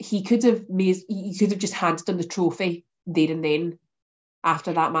 He could have just handed him the trophy there and then.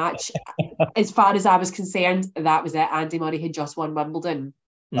 After that match, as far as I was concerned, that was it. Andy Murray had just won Wimbledon.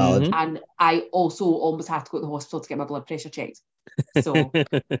 And I also almost had to go to the hospital to get my blood pressure checked. So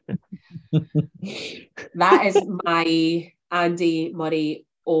that is my Andy Murray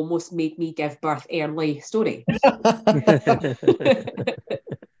almost made me give birth early story. I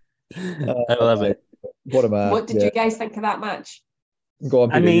love it. What a match. What did you guys think of that match? Go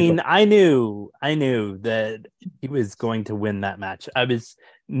on, I mean, I knew that he was going to win that match. I was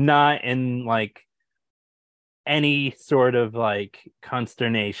not in like any sort of like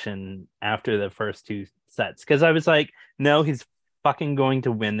consternation after the first 2 sets, because I was like, no, he's fucking going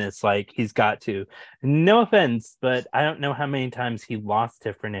to win this. Like, he's got to. No offense, but I don't know how many times he lost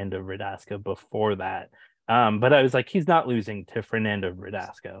to Fernando Verdasco before that. But I was like, he's not losing to Fernando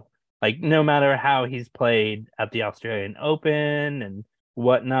Verdasco. Like, no matter how he's played at the Australian Open and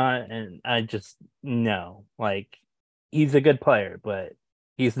whatnot, and I just no, like, he's a good player, but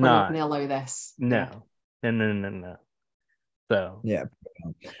he's not going to allow this. No. So Yeah.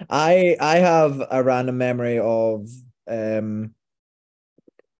 I have a random memory of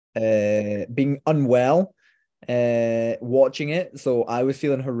being unwell watching it. So I was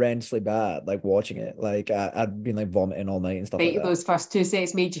feeling horrendously bad like watching it. Like I'd been like vomiting all night and stuff like that. Those first 2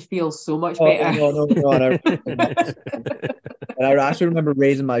 sets made you feel so much Oh better. no. And I actually remember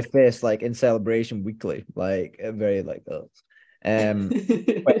raising my fist like in celebration weekly, like very like so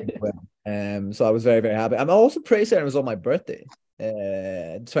I was very, very happy. I'm also pretty certain it was on my birthday.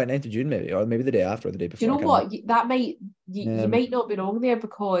 29th of June, maybe, or maybe the day after or the day Do before. you know what? That might you Um, might not be wrong there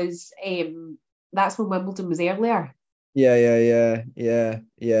because that's when Wimbledon was earlier. yeah.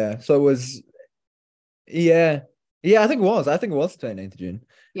 So it was, yeah, I think it was. I think it was the 29th of June.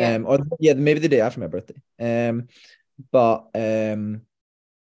 Yeah. Or yeah, maybe the day after my birthday. But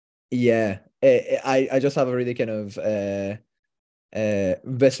yeah, I just have a really kind of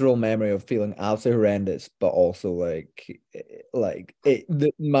visceral memory of feeling absolutely horrendous, but also my like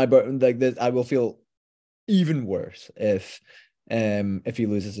this, I will feel even worse if he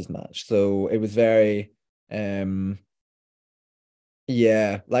loses his match. So it was very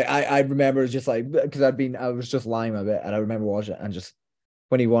yeah, like I remember just like because I was just lying a bit and I remember watching it and just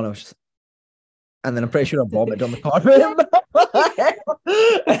when he won I was just and then I'm pretty sure I vomited on the carpet.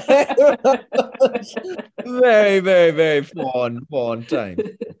 Very, very, very fun time.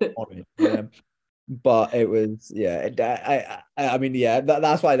 But it was I mean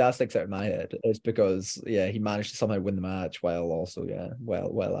that's why that sticks out in my head. It's because he managed to somehow win the match while also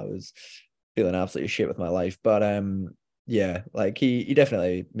while I was feeling absolutely shit with my life. But like he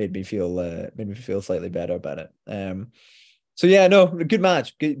definitely made me feel slightly better about it. So yeah, no, good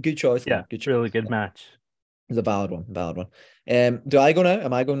match, good choice. yeah, Good choice. really good match. It's a valid one. Do I go now?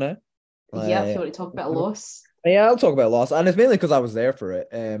 Am I going now? Yeah, if you want to talk about a loss. Yeah, I'll talk about loss, and it's mainly because I was there for it.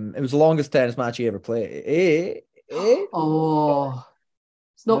 It was the longest tennis match he ever played. Oh,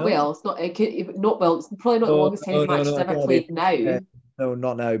 it's not No? well. It's not. Not well. It's probably not the longest tennis match he's I ever can't played do now. it. No,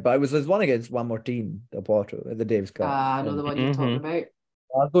 not now. But it was there's one against Juan Martin Del Potro at the Davis Cup. I know the one you're talking about. I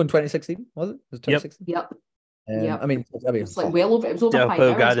was going 2016, was it? Was it 2016? Yep. Yep. I mean, It's like well over. It was over Delpo 5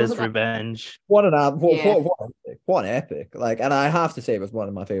 hours. got his Wasn't it? revenge. What an app! Yeah. What an epic! Like, and I have to say, it was one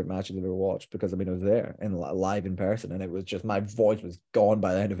of my favorite matches I've ever watched because I mean, I was there in live in person, and it was just my voice was gone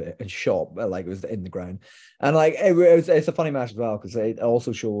by the end of it and shot like it was in the ground, and like it's a funny match as well because it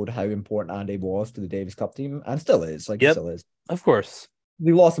also showed how important Andy was to the Davis Cup team and still is. Like, he still is. Of course.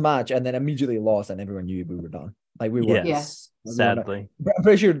 We lost the match and then immediately lost, and everyone knew we were done. Like we were. Yes. Sadly. I'm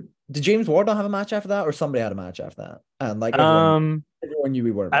pretty sure. Did James Ward not have a match after that, or somebody had a match after that? And like everyone knew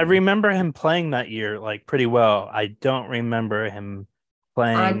we weren't. I remember him playing that year like pretty well. I don't remember him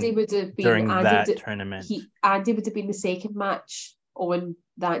playing Andy would have been during that tournament. Andy would have been the second match on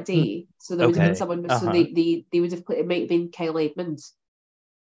that day. So there would have been someone. So they would have played. It might have been Kyle Edmonds.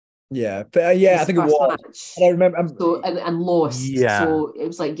 Yeah, but I think it was. Match. And I remember. So and lost. Yeah. So it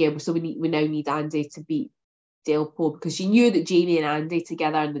was like So we now need Andy to beat Delpo because she knew that Jamie and Andy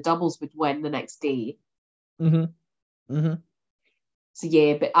together in the doubles would win the next day. So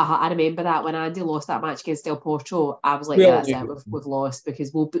yeah, but I remember that when Andy lost that match against Del Potro, I was like, yeah, that's it, we've lost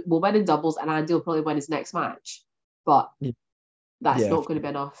because we'll win in doubles and Andy will probably win his next match, but that's not going to be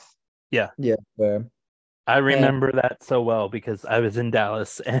enough. Yeah. Fair. I remember that so well because I was in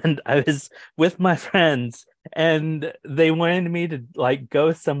Dallas and I was with my friends and they wanted me to like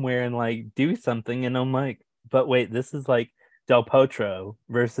go somewhere and like do something, and I'm like, but wait, this is like Del Potro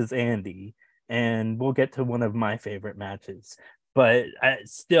versus Andy, and we'll get to one of my favorite matches. But I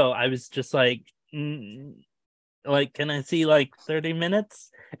was just like, like, can I see like 30 minutes?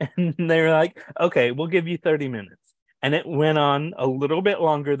 And they were like, okay, we'll give you 30 minutes. And it went on a little bit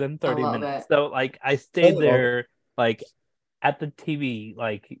longer than 30 minutes. So like I stayed there like at the TV,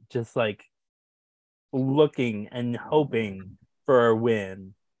 like just like looking and hoping for a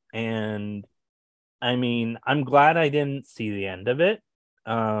win. And I mean, I'm glad I didn't see the end of it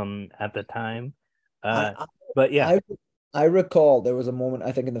at the time. But yeah. I recall there was a moment,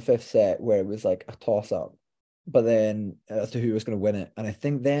 I think, in the fifth set where it was like a toss-up, but then as to who was going to win it. And I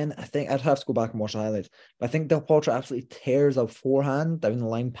think I'd have to go back and watch the highlights. But I think Del Potro absolutely tears a forehand down the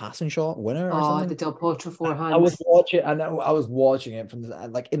line passing shot winner or something. The Del Potro forehand. I was watching it from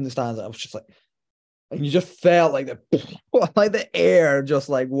like in the stands. I was just like, and you just felt like the air just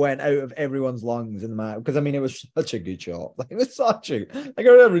like went out of everyone's lungs in the match because I mean it was such a good shot. Like it was such a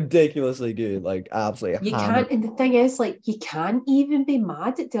ridiculously good, like absolutely. You can't, and the thing is, like you can't even be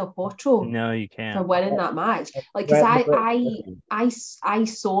mad at Del Potro. No, you can't for winning that match. Like because I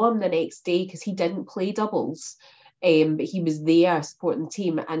saw him the next day because he didn't play doubles, but he was there supporting the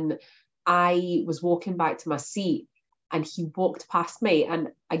team, and I was walking back to my seat. and he walked past me. And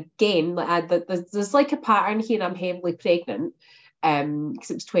again, there's like a pattern here. I'm heavily pregnant,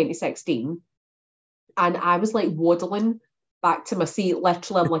 because it was 2016, and I was like waddling back to my seat.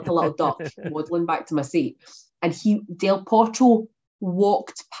 Literally, I'm like a little duck waddling back to my seat, and Del Potro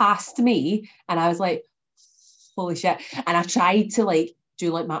walked past me, and I was like, holy shit. And I tried to like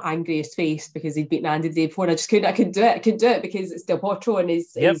do like my angriest face because he'd beaten Andy the day before, and I couldn't do it because it's Del Potro, and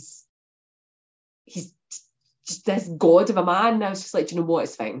he's just this god of a man. And I was just like, do you know what,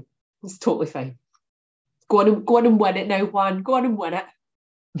 it's fine, it's totally fine. Go on and win it now, Juan. Go on and win it.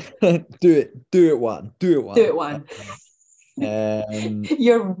 Do it, Juan. You're one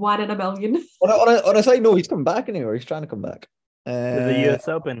in a million. On a side note, he's coming back anyway. He's trying to come back to the US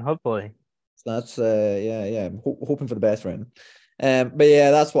Open, hopefully. So that's I'm hoping for the best for him. But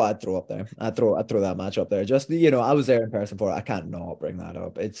yeah, that's what I'd throw up there. I'd throw that match up there. Just, I was there in person for it. I can't not bring that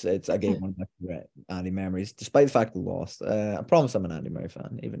up. It's again one of my favorite Andy memories, despite the fact he lost. I promise I'm an Andy Murray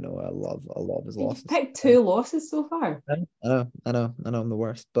fan, even though I love his losses. You've picked 2 losses so far. I know I'm the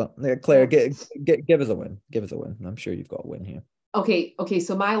worst. But Claire, give us a win. Give us a win. I'm sure you've got a win here. Okay.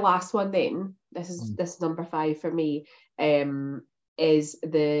 So my last one then, this is number 5 for me, is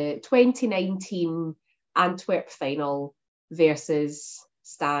the 2019 Antwerp final versus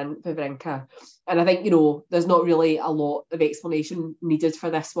Stan Wawrinka. And I think, there's not really a lot of explanation needed for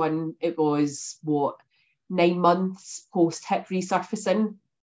this one. It was, 9 months post-hip resurfacing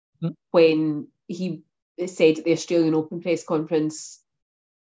when he said at the Australian Open press conference,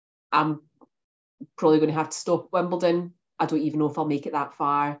 I'm probably going to have to stop at Wimbledon. I don't even know if I'll make it that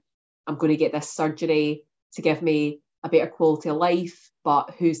far. I'm going to get this surgery to give me a better quality of life,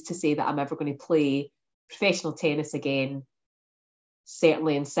 but who's to say that I'm ever going to play professional tennis again?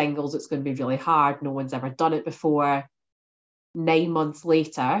 Certainly in singles, it's going to be really hard. No one's ever done it before. 9 months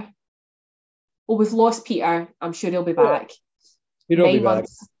later, we've lost Peter. I'm sure he'll be back. He'll be back.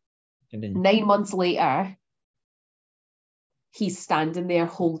 9 months later, he's standing there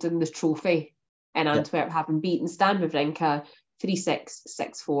holding the trophy in Antwerp, having beaten Stan Wawrinka 3-6,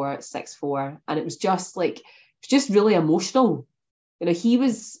 6-4, 6-4, and it was just really emotional. He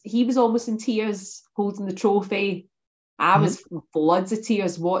was almost in tears holding the trophy. I was floods of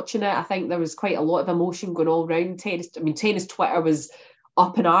tears watching it. I think there was quite a lot of emotion going all around tennis. I mean, tennis Twitter was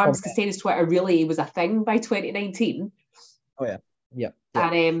up in arms because tennis Twitter really was a thing by 2019. Oh yeah.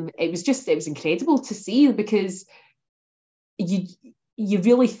 And it was incredible to see, because you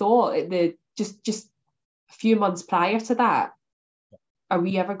really thought just a few months prior to that, are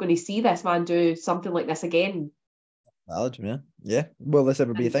we ever going to see this man do something like this again? Knowledge, yeah. Will this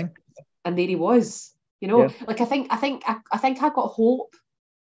ever be a thing? And there he was. I think I got hope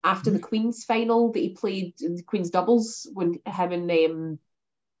after the Queen's final that he played the Queen's doubles when him and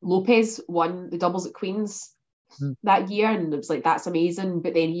Lopez won the doubles at Queen's that year, and it was like, that's amazing.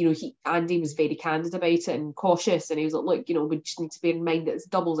 But then Andy was very candid about it and cautious, and he was like, look, we just need to bear in mind that it's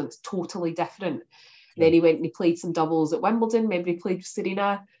doubles and it's totally different. Yeah. Then he went and he played some doubles at Wimbledon. Remember, he played with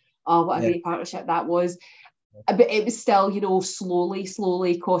Serena. Oh, what a great partnership that was. But it was still,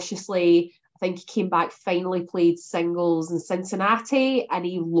 slowly, cautiously. I think he came back, finally played singles in Cincinnati, and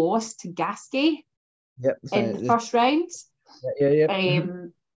he lost to Gasquet in the first round. Yeah.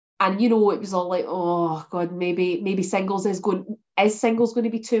 And it was all like, oh God, maybe singles is singles going to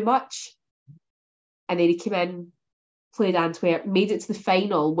be too much? And then he came in, played Antwerp, made it to the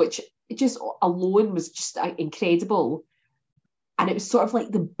final, which just alone was just incredible. And it was sort of like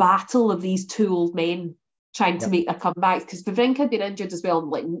the battle of these 2 old men trying to make their comeback, because Wawrinka had been injured as well,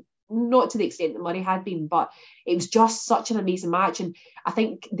 like not to the extent that Murray had been, but it was just such an amazing match. And I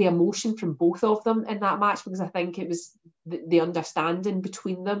think the emotion from both of them in that match, because I think it was the understanding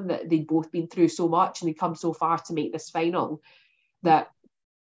between them that they'd both been through so much and they'd come so far to make this final, that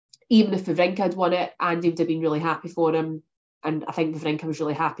even if Wawrinka had won it, Andy would have been really happy for him, and I think Wawrinka was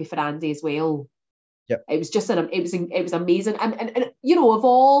really happy for Andy as well. Yep. It was just it was amazing, and of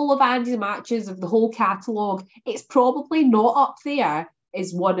all of Andy's matches, of the whole catalogue, it's probably not up there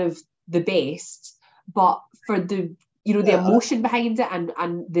as one of the best, but for the the emotion behind it and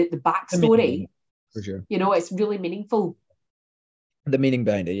the backstory, for sure, it's really meaningful. The meaning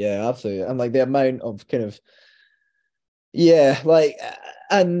behind it, yeah, absolutely, and like the amount of kind of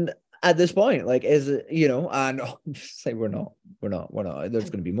and at this point, like, is it, and say we're not, there's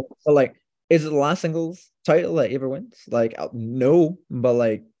going to be more, but like, is it the last singles title that he ever wins? Like, no, but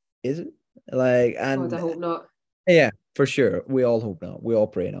like, is it? Like, and I hope not. Yeah, for sure. We all hope not. We all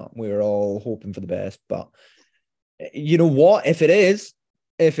pray not. We're all hoping for the best. But you know what? If it is,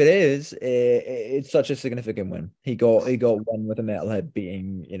 it's such a significant win. He got one with a metalhead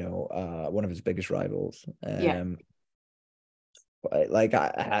beating, one of his biggest rivals. Like,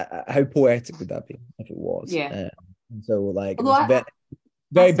 how poetic would that be if it was? Yeah. So like, Although it's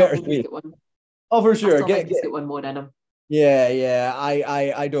very, I very still think he's bittersweet. got one. Oh, for I sure. still think he's got one more in him. Yeah.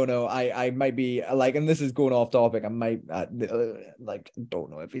 I don't know. I might be like, and this is going off topic. I might like, don't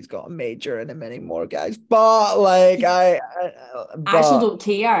know if he's got a major in him anymore, guys. But like, I actually don't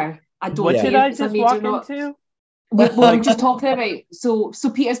care. I don't What care did if I it's a just major walk or not. into? We're just talking about so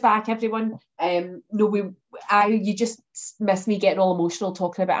Peter's back, everyone. No, you just missed me getting all emotional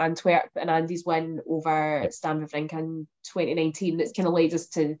talking about Antwerp and Andy's win over Stan Wawrinka in 2019. It's kind of led us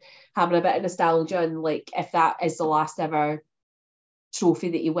to having a bit of nostalgia, and like if that is the last ever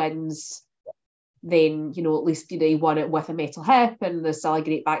trophy that he wins, then at least he won it with a metal hip, and there's still a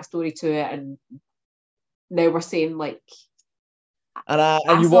great backstory to it. And now we're saying like.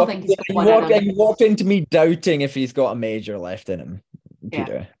 And you walked into me doubting if he's got a major left in him,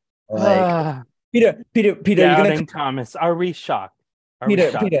 Peter. Yeah. Like, Peter, doubting Thomas. Are we shocked?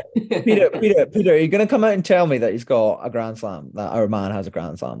 Peter, are you gonna come out and tell me that he's got a Grand Slam, that our man has a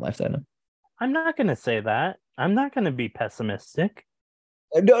Grand Slam left in him? I'm not gonna say that. I'm not gonna be pessimistic.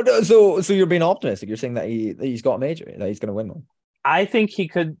 No, so you're being optimistic. You're saying that he's got a major, that he's gonna win one. I think he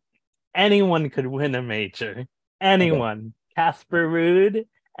could. Anyone could win a major. Anyone. Okay. Casper Ruud,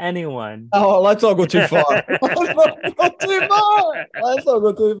 anyone. Oh, let's not go too far. Let's not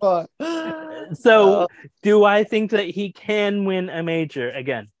go too far. So, do I think that he can win a major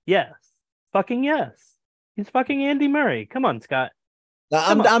again? Yes. Fucking yes. He's fucking Andy Murray. Come on, Scott.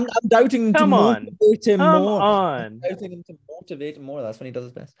 I'm doubting him to motivate him more. I'm doubting him to motivate him more. That's when he does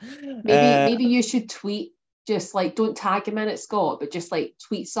his best. Maybe you should tweet. Just like don't tag him in it, Scott, but just like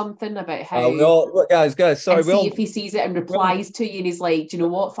tweet something about how. Look, guys, sorry. See if he sees it and replies to you, and he's like, "Do you know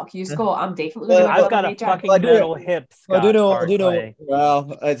what? Fuck you, Scott. I'm definitely." I've got a fucking metal hip. Scott, I do know.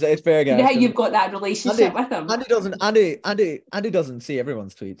 Well, it's fair, guys. You know how you've got that relationship with him. Andy doesn't see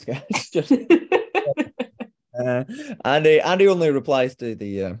everyone's tweets, guys. Just Andy only replies to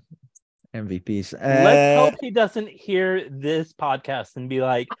the MVPs. Let's hope he doesn't hear this podcast and be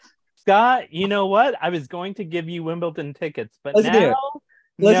like, Scott, you know what? I was going to give you Wimbledon tickets, but listen now,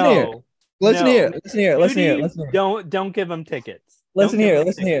 listen here. Don't give him tickets. Listen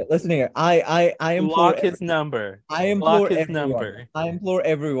here. I implore his number. I implore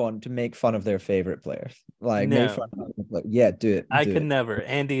everyone to make fun of their favorite players. Like, no. make fun of them. Like, yeah, do it. I could never.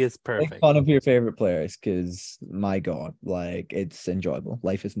 Andy is perfect. Make fun of your favorite players, because my God, like, it's enjoyable.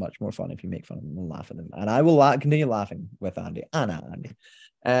 Life is much more fun if you make fun of them and laugh at them. And I will continue laughing with Andy and Andy.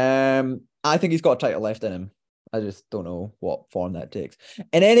 I think he's got a title left in him. I just don't know what form that takes.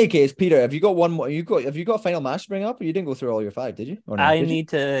 In any case, Peter, have you got one more? Have you got a final match to bring up? Or you didn't go through all your 5, did you? Or no? I need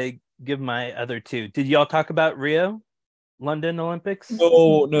to give my other 2. Did y'all talk about Rio, London Olympics?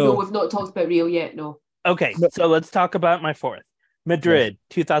 No, we've not talked about Rio yet. No. Okay, so let's talk about my 4th. Madrid,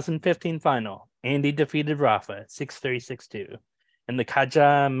 2015 final. Andy defeated Rafa 6-3, 6-2 in the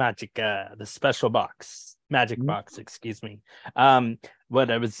Caja Magica, the special box. Magic box, excuse me. What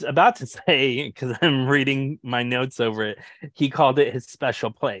I was about to say, because I'm reading my notes over it, he called it his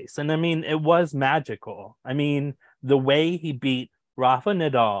special place. And I mean, it was magical. I mean, the way he beat Rafa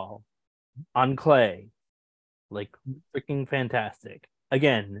Nadal on clay, like, freaking fantastic.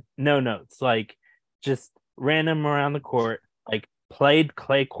 Again, no notes, like, just ran him around the court, like, played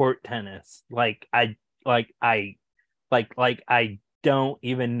clay court tennis. I don't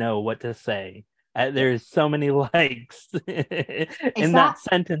even know what to say. There's so many likes in that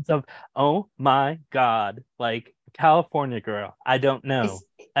sentence of, oh my God, like, California girl. I don't know.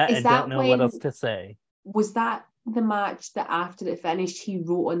 I don't know what else to say. Was that the match that after it finished, he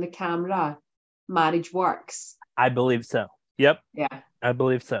wrote on the camera, "Marriage works"? I believe so. Yep. Yeah. I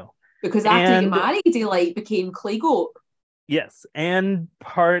believe so. Because after he got married, he became clay goat. Yes. And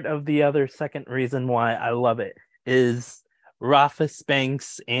part of the other second reason why I love it is Rafa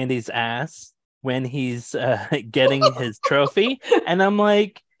spanks Andy's ass when he's getting his trophy, and I'm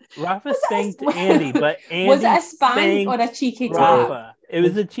like, Rafa spanked Andy, but Andy was it a spank or a cheeky Rafa? Tap? It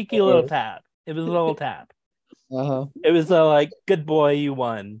was a cheeky little tap. It was a little tap. It was like, good boy, you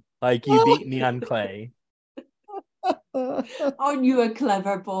won. Like, you beat me on clay. Aren't you a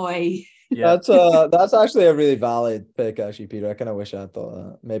clever boy? Yeah. That's actually a really valid pick, actually, Peter. I kind of wish I had thought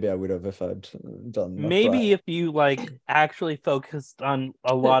that. Maybe I would have if I'd done. Maybe if you actually focused on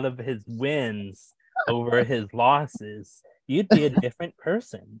a lot of his wins over his losses, you'd be a different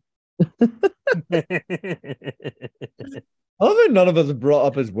person. I think none of us have brought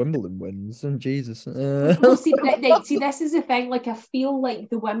up his Wimbledon wins, and Jesus. Well, see, this is the thing. Like, I feel like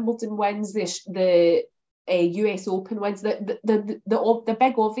the Wimbledon wins, the US Open wins, the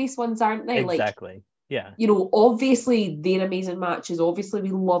big obvious ones, aren't they? Exactly. Yeah. You know, obviously they're amazing matches. Obviously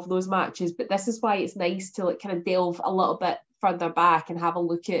we love those matches, but this is why it's nice to like kind of delve a little bit further back and have a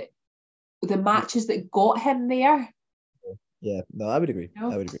look at the matches that got him there. Yeah, no, I would agree. You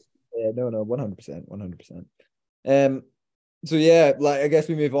know? I would agree. Yeah, no, 100%, 100%. So yeah, like I guess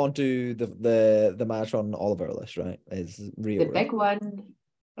we move on to the match on all of our list, right? Is Rio, The right? big one,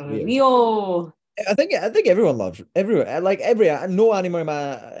 Rio. Rio. I think everyone loves everyone. Like no anime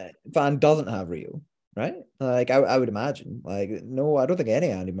fan doesn't have Rio, right? Like I would imagine. Like no, I don't think any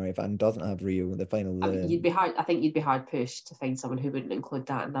anime fan doesn't have Rio in the final. I mean, I think you'd be hard pushed to find someone who wouldn't include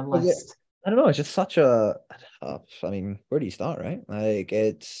that in their Yeah. list. I don't know. It's just such a. I mean, where do you start, right? Like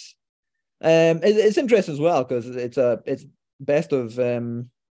it's interesting as well because it's best of 5,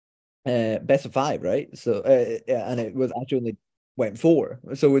 right? So yeah, and it was actually only went 4.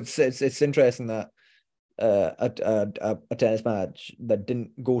 So it's interesting that a tennis match that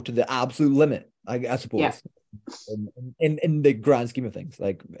didn't go to the absolute limit, I suppose. Yeah. In the grand scheme of things,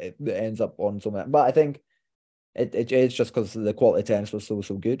 like it ends up on something. But I think it's just because the quality of tennis was so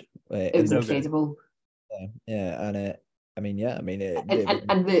good. It was incredible. Yeah, and I mean,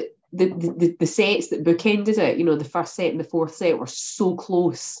 the sets that bookended it, you know, the first set and the fourth set were so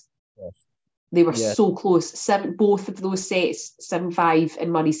close. Yes. They were so close. Both of those sets 7-5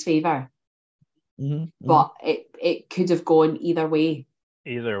 in Murray's favour. Mm-hmm. But it could have gone either way.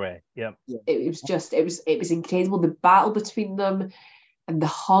 Either way, yep. It was incredible. The battle between them and the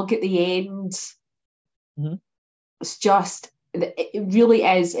hug at the end. Mm-hmm. It's just, it really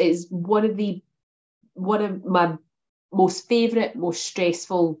is one of my most favourite, most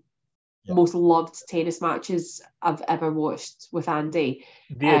stressful, most loved tennis matches I've ever watched with Andy.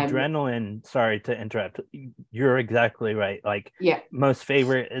 The adrenaline, sorry to interrupt, you're exactly right. Like, most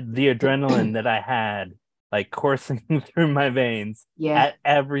favorite, the adrenaline that I had, like, coursing through my veins at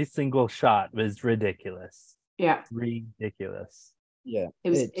every single shot was ridiculous. Yeah. Ridiculous. Yeah.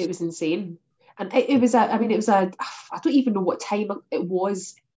 It was insane. And it was I don't even know what time it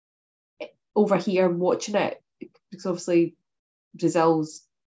was over here watching it, because obviously Brazil's,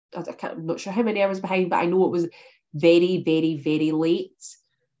 I'm not sure how many hours behind, but I know it was very, very, very late.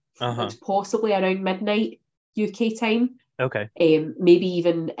 It was possibly around midnight UK time. Okay. Maybe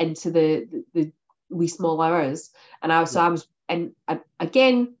even into the wee small hours. And I was, and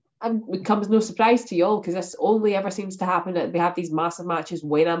again, it comes no surprise to y'all because this only ever seems to happen that they have these massive matches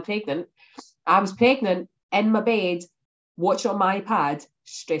when I'm pregnant. I was pregnant in my bed, watching on my iPad,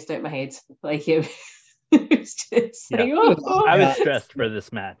 stressed out my head. Like it was just like, I was stressed for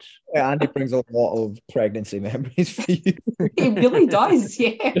this match. Yeah, Andy brings a lot of pregnancy memories for you. It really does,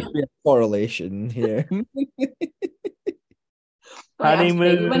 yeah. Correlation here.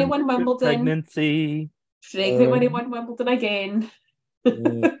 Honeymoon, when he won Wimbledon, pregnancy, pregnant when he won Wimbledon again.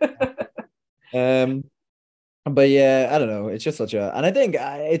 But yeah, I don't know. It's just such a, and I think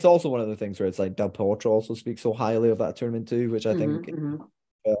it's also one of the things where it's like Del Potro also speaks so highly of that tournament too, which I think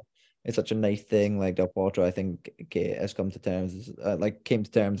it's such a nice thing. Like Del Potro, I think has came to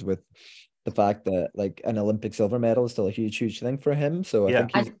terms with the fact that like an Olympic silver medal is still a huge thing for him. So I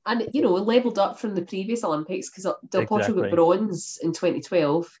think and you know, leveled up from the previous Olympics because Del Potro got bronze in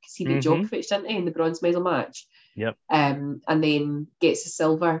 2012 because he beat Djokovic, didn't he, in the bronze medal match? Yep. And then gets the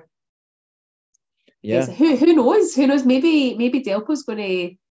silver. Yeah. Who knows? Who knows? Maybe Delpo's going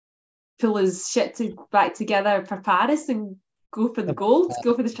to pull his shit back together for Paris and go for the gold,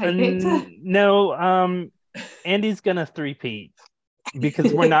 go for the trifecta. No, Andy's gonna three-peat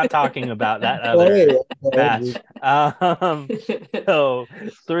because we're not talking about that other match. So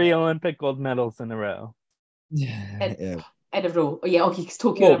 3 Olympic gold medals in a row. In a row. Oh yeah, okay, because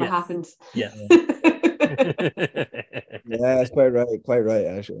Tokyo never happened. Yeah. Yeah, that's quite right,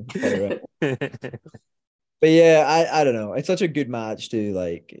 actually. Quite right. But yeah, I don't know. It's such a good match to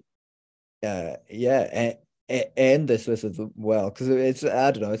like, end this with as well because it's,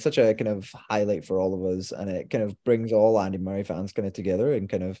 I don't know, it's such a kind of highlight for all of us, and it kind of brings all Andy Murray fans kind of together and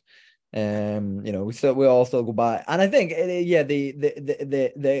kind of, you know, we all still go by, and I think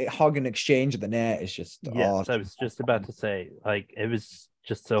the hug and exchange of the net is just yes, I was just about to say, like, it was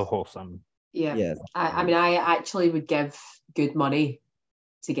just so wholesome. Yeah. I mean, I actually would give good money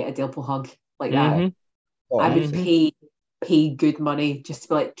to get a Delpo hug like that. I would pay good money just to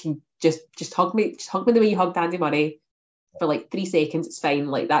be like, just hug me the way you hugged Andy Murray for like 3 seconds. It's fine.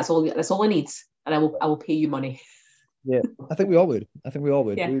 Like that's all I need, and I will pay you money. Yeah, I think we all would. Yeah.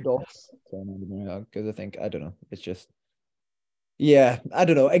 We would all Andy Murray hug because I think, I don't know, it's just, Yeah, I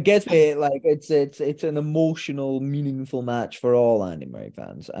don't know. It gets me like it's an emotional, meaningful match for all Andy Murray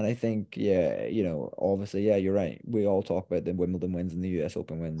fans, and I think obviously, yeah, you're right. We all talk about the Wimbledon wins and the U.S.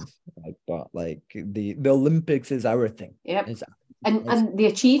 Open wins, but the Olympics is our thing. Yep. It's and the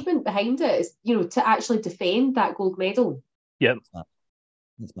achievement behind it is, to actually defend that gold medal. Yep.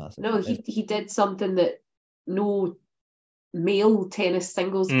 It's massive. No, he did something that no male tennis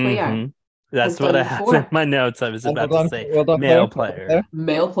singles player. That's what I have in my notes. I was about to say male player.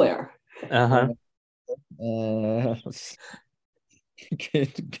 Male player. Uh-huh.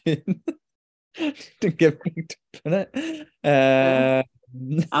 Good. To give me to put it.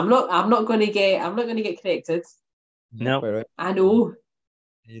 I'm not gonna get corrected. No. Right. I know.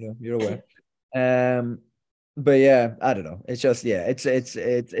 You're aware. But yeah, I don't know. It's just it's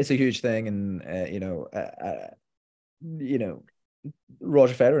a huge thing, and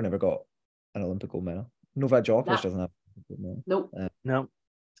Roger Federer never got an Olympic gold medal. Novak Djokovic doesn't have a gold medal. Nope. No.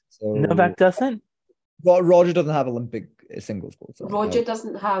 So Novak doesn't? Roger doesn't have Olympic singles gold. Roger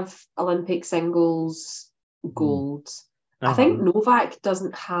doesn't have Olympic singles gold. Uh-huh. I think Novak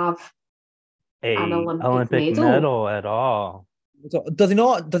doesn't have an Olympic medal at all. So, does he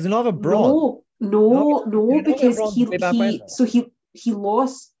not have a bronze? No, because he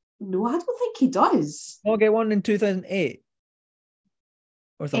lost. No, I don't think he does. Not get one in 2008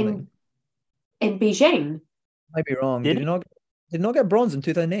 or something. In Beijing. Might be wrong. Did he not get bronze in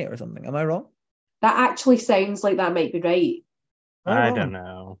 2008 or something? Am I wrong? That actually sounds like that might be right. I don't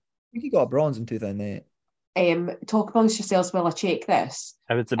know. I think he got bronze in 2008. Talk amongst yourselves while I check this.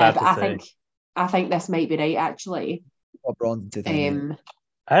 I was about to say. I think this might be right, actually. He got bronze in 2008.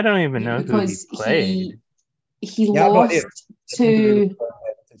 I don't even know who he played. He lost to.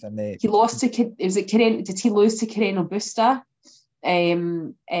 He lost to. Was it Karen? Did he lose to Carreno Busta?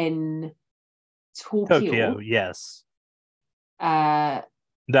 In Tokyo. Yes. That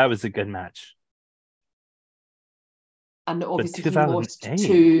was a good match. And obviously he lost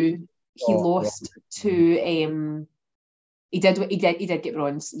to. He did get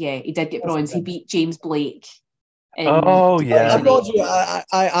bronze. Yeah, he did get bronze. He beat James Blake. Yeah.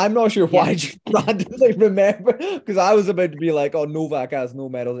 I'm not sure why I just randomly remember, because I was about to be like, oh, Novak has no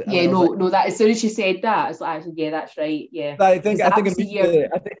medals. Yeah, no. That as soon as you said that, it's like, actually, yeah, that's right. Yeah. I think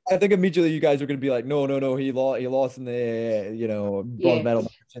immediately you guys were going to be like, no, he lost in the bronze medal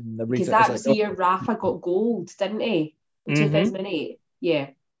match in the because that was the year Rafa got gold, didn't he? In 2008. Yeah.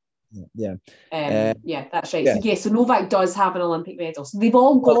 Yeah. Yeah, that's right. Yeah. So Novak does have an Olympic medal. So they've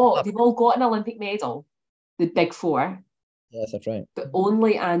all got an Olympic medal. The big four. Yes, that's right. But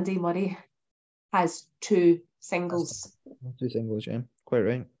only Andy Murray has two singles. Two singles, yeah. Quite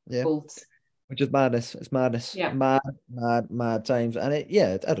right. Yeah. Gold. Which is madness. It's madness. Yeah. Mad times. And I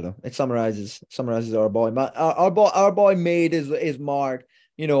don't know. It summarizes our boy. Our boy made his mark.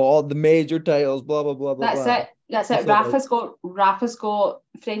 All the major titles, blah blah blah blah. That's it. Rafa's got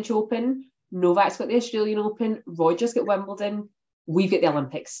French Open. Novak's got the Australian Open. Roger's got Wimbledon. We've got the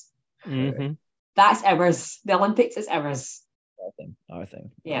Olympics. Mm-hmm. That's ours. The Olympics is ours. Our thing.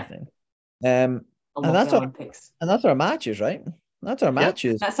 Yeah. And that's Olympics. And that's our matches, right? That's our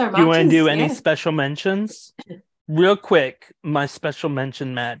matches. That's our matches. You want to do any special mentions? Real quick, my special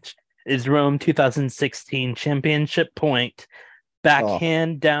mention match is Rome 2016 Championship Point.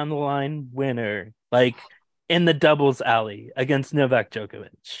 Backhand down the line winner. Like in the doubles alley against Novak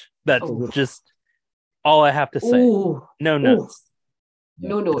Djokovic. That's just all I have to say. No notes.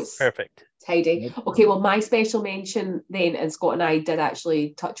 No notes. It's perfect. Tidy. Okay, well, my special mention then, and Scott and I did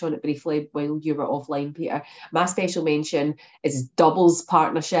actually touch on it briefly while you were offline, Peter. My special mention is doubles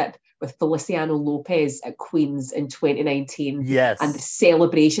partnership with Feliciano Lopez at Queen's in 2019. Yes. And the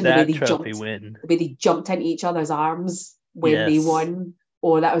celebration, the way they jumped into each other's arms when they won.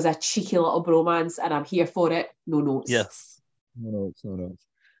 Oh, that was a cheeky little bromance, and I'm here for it. No notes. Yes. No notes.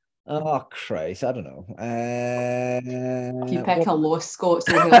 Oh Christ, I don't know. If you pick a loss, Scott,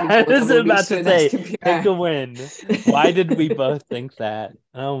 so I was about to say, pick a win. Why did we both think that?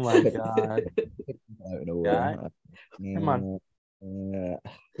 Oh my god! I don't know. Come on.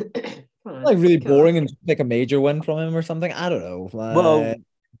 Like really boring and pick a major win from him or something. I don't know. Well,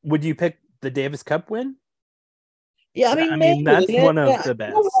 would you pick the Davis Cup win? Yeah, I mean that's one of the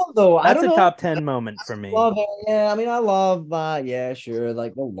best. That's a top 10 moment for me. Yeah, I mean, I love that. Yeah, sure,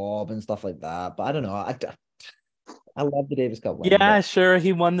 like the lob and stuff like that. But I don't know. I love the Davis Cup win. Yeah, sure,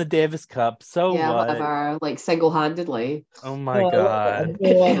 he won the Davis Cup. So whatever, like single-handedly. Oh my god,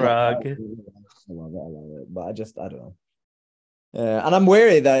 shrug. I love it. But I don't know. And I'm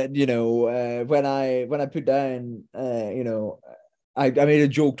wary that when I put down I made a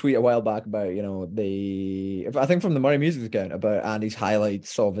joke tweet a while back about, I think from the Murray Music account about Andy's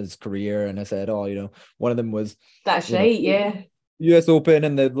highlights of his career. And I said, one of them was, That's right, yeah. US Open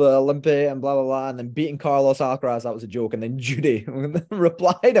and the Olympic and blah, blah, blah. And then beating Carlos Alcaraz, that was a joke. And then Judy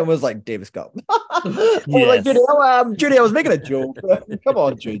replied and was like, Davis Cup. I was like, Judy, I was making a joke. Come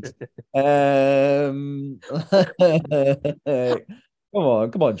on, Jude.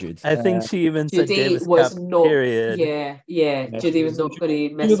 Come on, Jude. I think she even said Judy Davis was Cup, not. period. Yeah. Judy was not going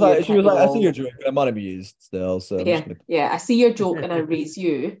to miss She was like, you. I see your joke, but I'm unamused still. So yeah, I see your joke and I raise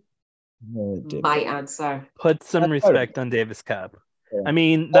you. My answer. Put some respect on Davis Cup. Yeah. I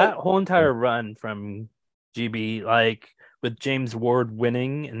mean, that whole entire run from GB, like with James Ward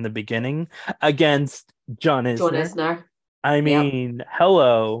winning in the beginning against John Isner. I mean,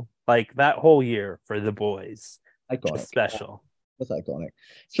 hello, like that whole year for the boys. Just special. That's iconic.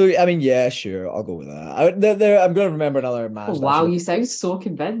 So, I mean, yeah, sure, I'll go with that. I'm going to remember another match. Oh, wow, you sound so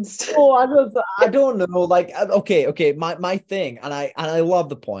convinced. Oh, I don't know. Like, okay. My thing, and I love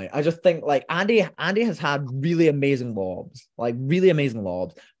the point. I just think like Andy has had really amazing lobs, but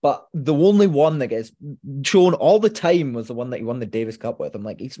the only one that gets shown all the time was the one that he won the Davis Cup with. I'm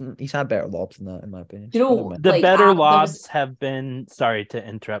like, he's had better lobs than that, in my opinion. The better lobs have been. Sorry to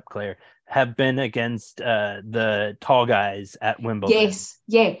interrupt, Claire. Have been against the tall guys at Wimbledon. Yes,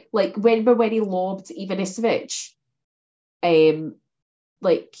 yeah. Like when he lobbed Ivanisevic.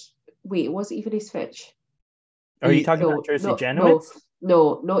 Wait, was it Ivanisevic? Are you talking about Jersey Janowicz?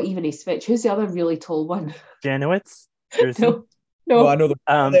 No, not Ivanisevic. Who's the other really tall one? Janowicz? No. Well, I know the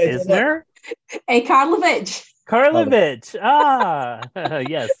Isner? Karlovic.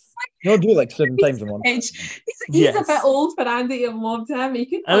 Yes. You'll do like 7 times in one. He's a bit old for Andy to have lobbed him. He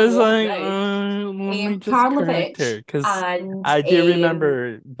could. I was like, let me just correct her because I do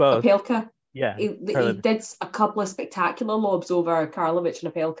remember both. Opelka. Yeah, he did a couple of spectacular lobs over Karlovic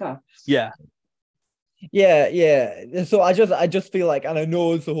and Opelka. Yeah. So I just feel like, and I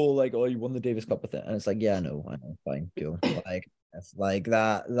know it's the whole like, oh, you won the Davis Cup with it, and it's like, yeah, I know, fine, cool. Like it's like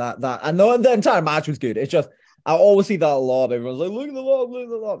that. I know the entire match was good. It's just I always see that lob. Everyone's like, look at the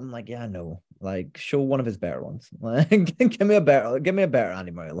lob. I'm like, yeah, I know. Like, show one of his better ones. Like, give me a better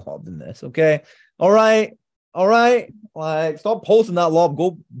Andy Murray lob than this. Okay, all right. Like, stop posting that lob.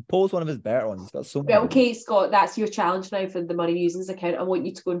 Go post one of his better ones. He's got so many. Well, okay, Scott, that's your challenge now for the Murray Musings account. I want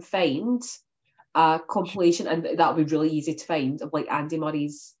you to go and find a compilation, and that'll be really easy to find, of like Andy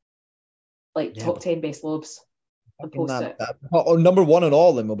Murray's top 10 best lobs, and post it. Number one on all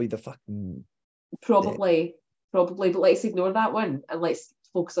of them will be the fucking probably, but let's ignore that one and let's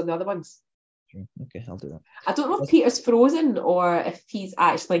focus on the other ones. Okay, I'll do that. I don't know if Peter's frozen or if he's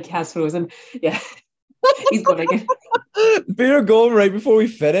actually has frozen. Yeah. He's gone again. Peter going right before we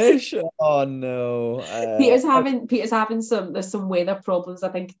finish. Oh no. Peter's having some weather problems, I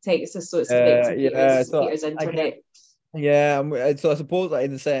think, in Texas, so it's Peter's internet. So I suppose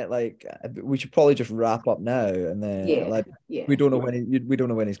in the set, we should probably just wrap up now, and then we don't know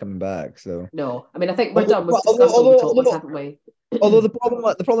when he's coming back. So no, I mean, I think we're done. We've discussed all the topics, haven't we? Although the problem,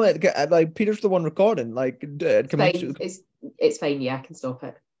 Peter's the one recording. It's fine. Yeah, I can stop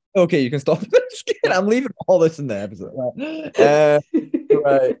it. Okay, you can stop this. I'm leaving all this in the episode.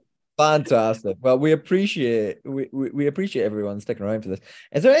 Right. Fantastic. Well, we appreciate everyone sticking around for this.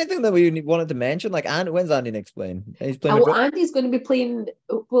 Is there anything that we wanted to mention? Like, when's Andy next playing? He's playing. Andy's going to be playing.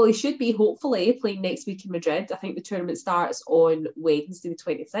 Well, he should be hopefully playing next week in Madrid. I think the tournament starts on Wednesday, the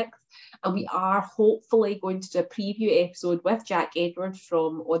 26th, and we are hopefully going to do a preview episode with Jack Edward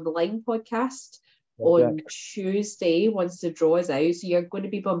from On the Line podcast on Tuesday once the draw is out. So you're going to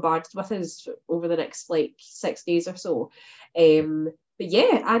be bombarded with us over the next 6 days or so. But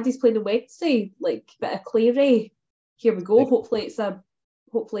yeah, Andy's playing on Wednesday, bit of Clay. Here we go. Hopefully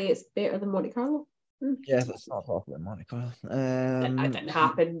it's better than Monte Carlo. Yeah, that's not popular in Monte Carlo. That didn't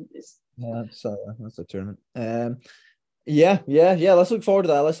happen. That's a tournament. Yeah. Let's look forward to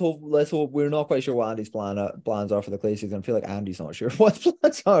that. Let's hope. We're not quite sure what Andy's plans are for the clay season. I feel like Andy's not sure what his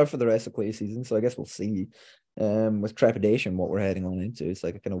plans are for the rest of clay season. So I guess we'll see. With trepidation, what we're heading on into. It's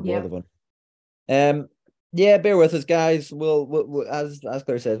like a kind of world of one. Yeah, bear with us, guys. We'll as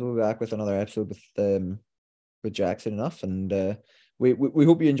Claire says, we'll be back with another episode with Jackson enough, and we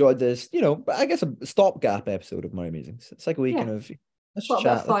hope you enjoyed this. I guess a stopgap episode of Murray Musings. It's like a weekend of. Let's just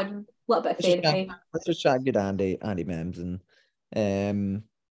chat. A little bit of therapy. Let's just chat good Andy Mems, and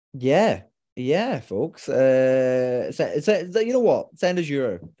folks. You know what? Send us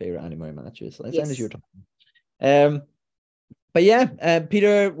your favorite Andy Murray matches. Send us your time. But yeah,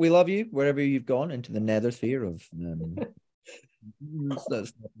 Peter, we love you wherever you've gone into the nether sphere of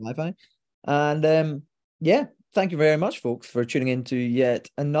Wi-Fi. And thank you very much, folks, for tuning in to yet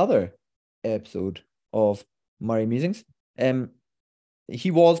another episode of Murray Musings.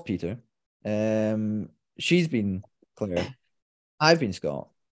 He was Peter. She's been Claire. I've been Scott.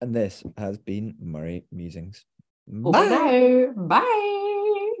 And this has been Murray Musings. Over Bye. now. Bye.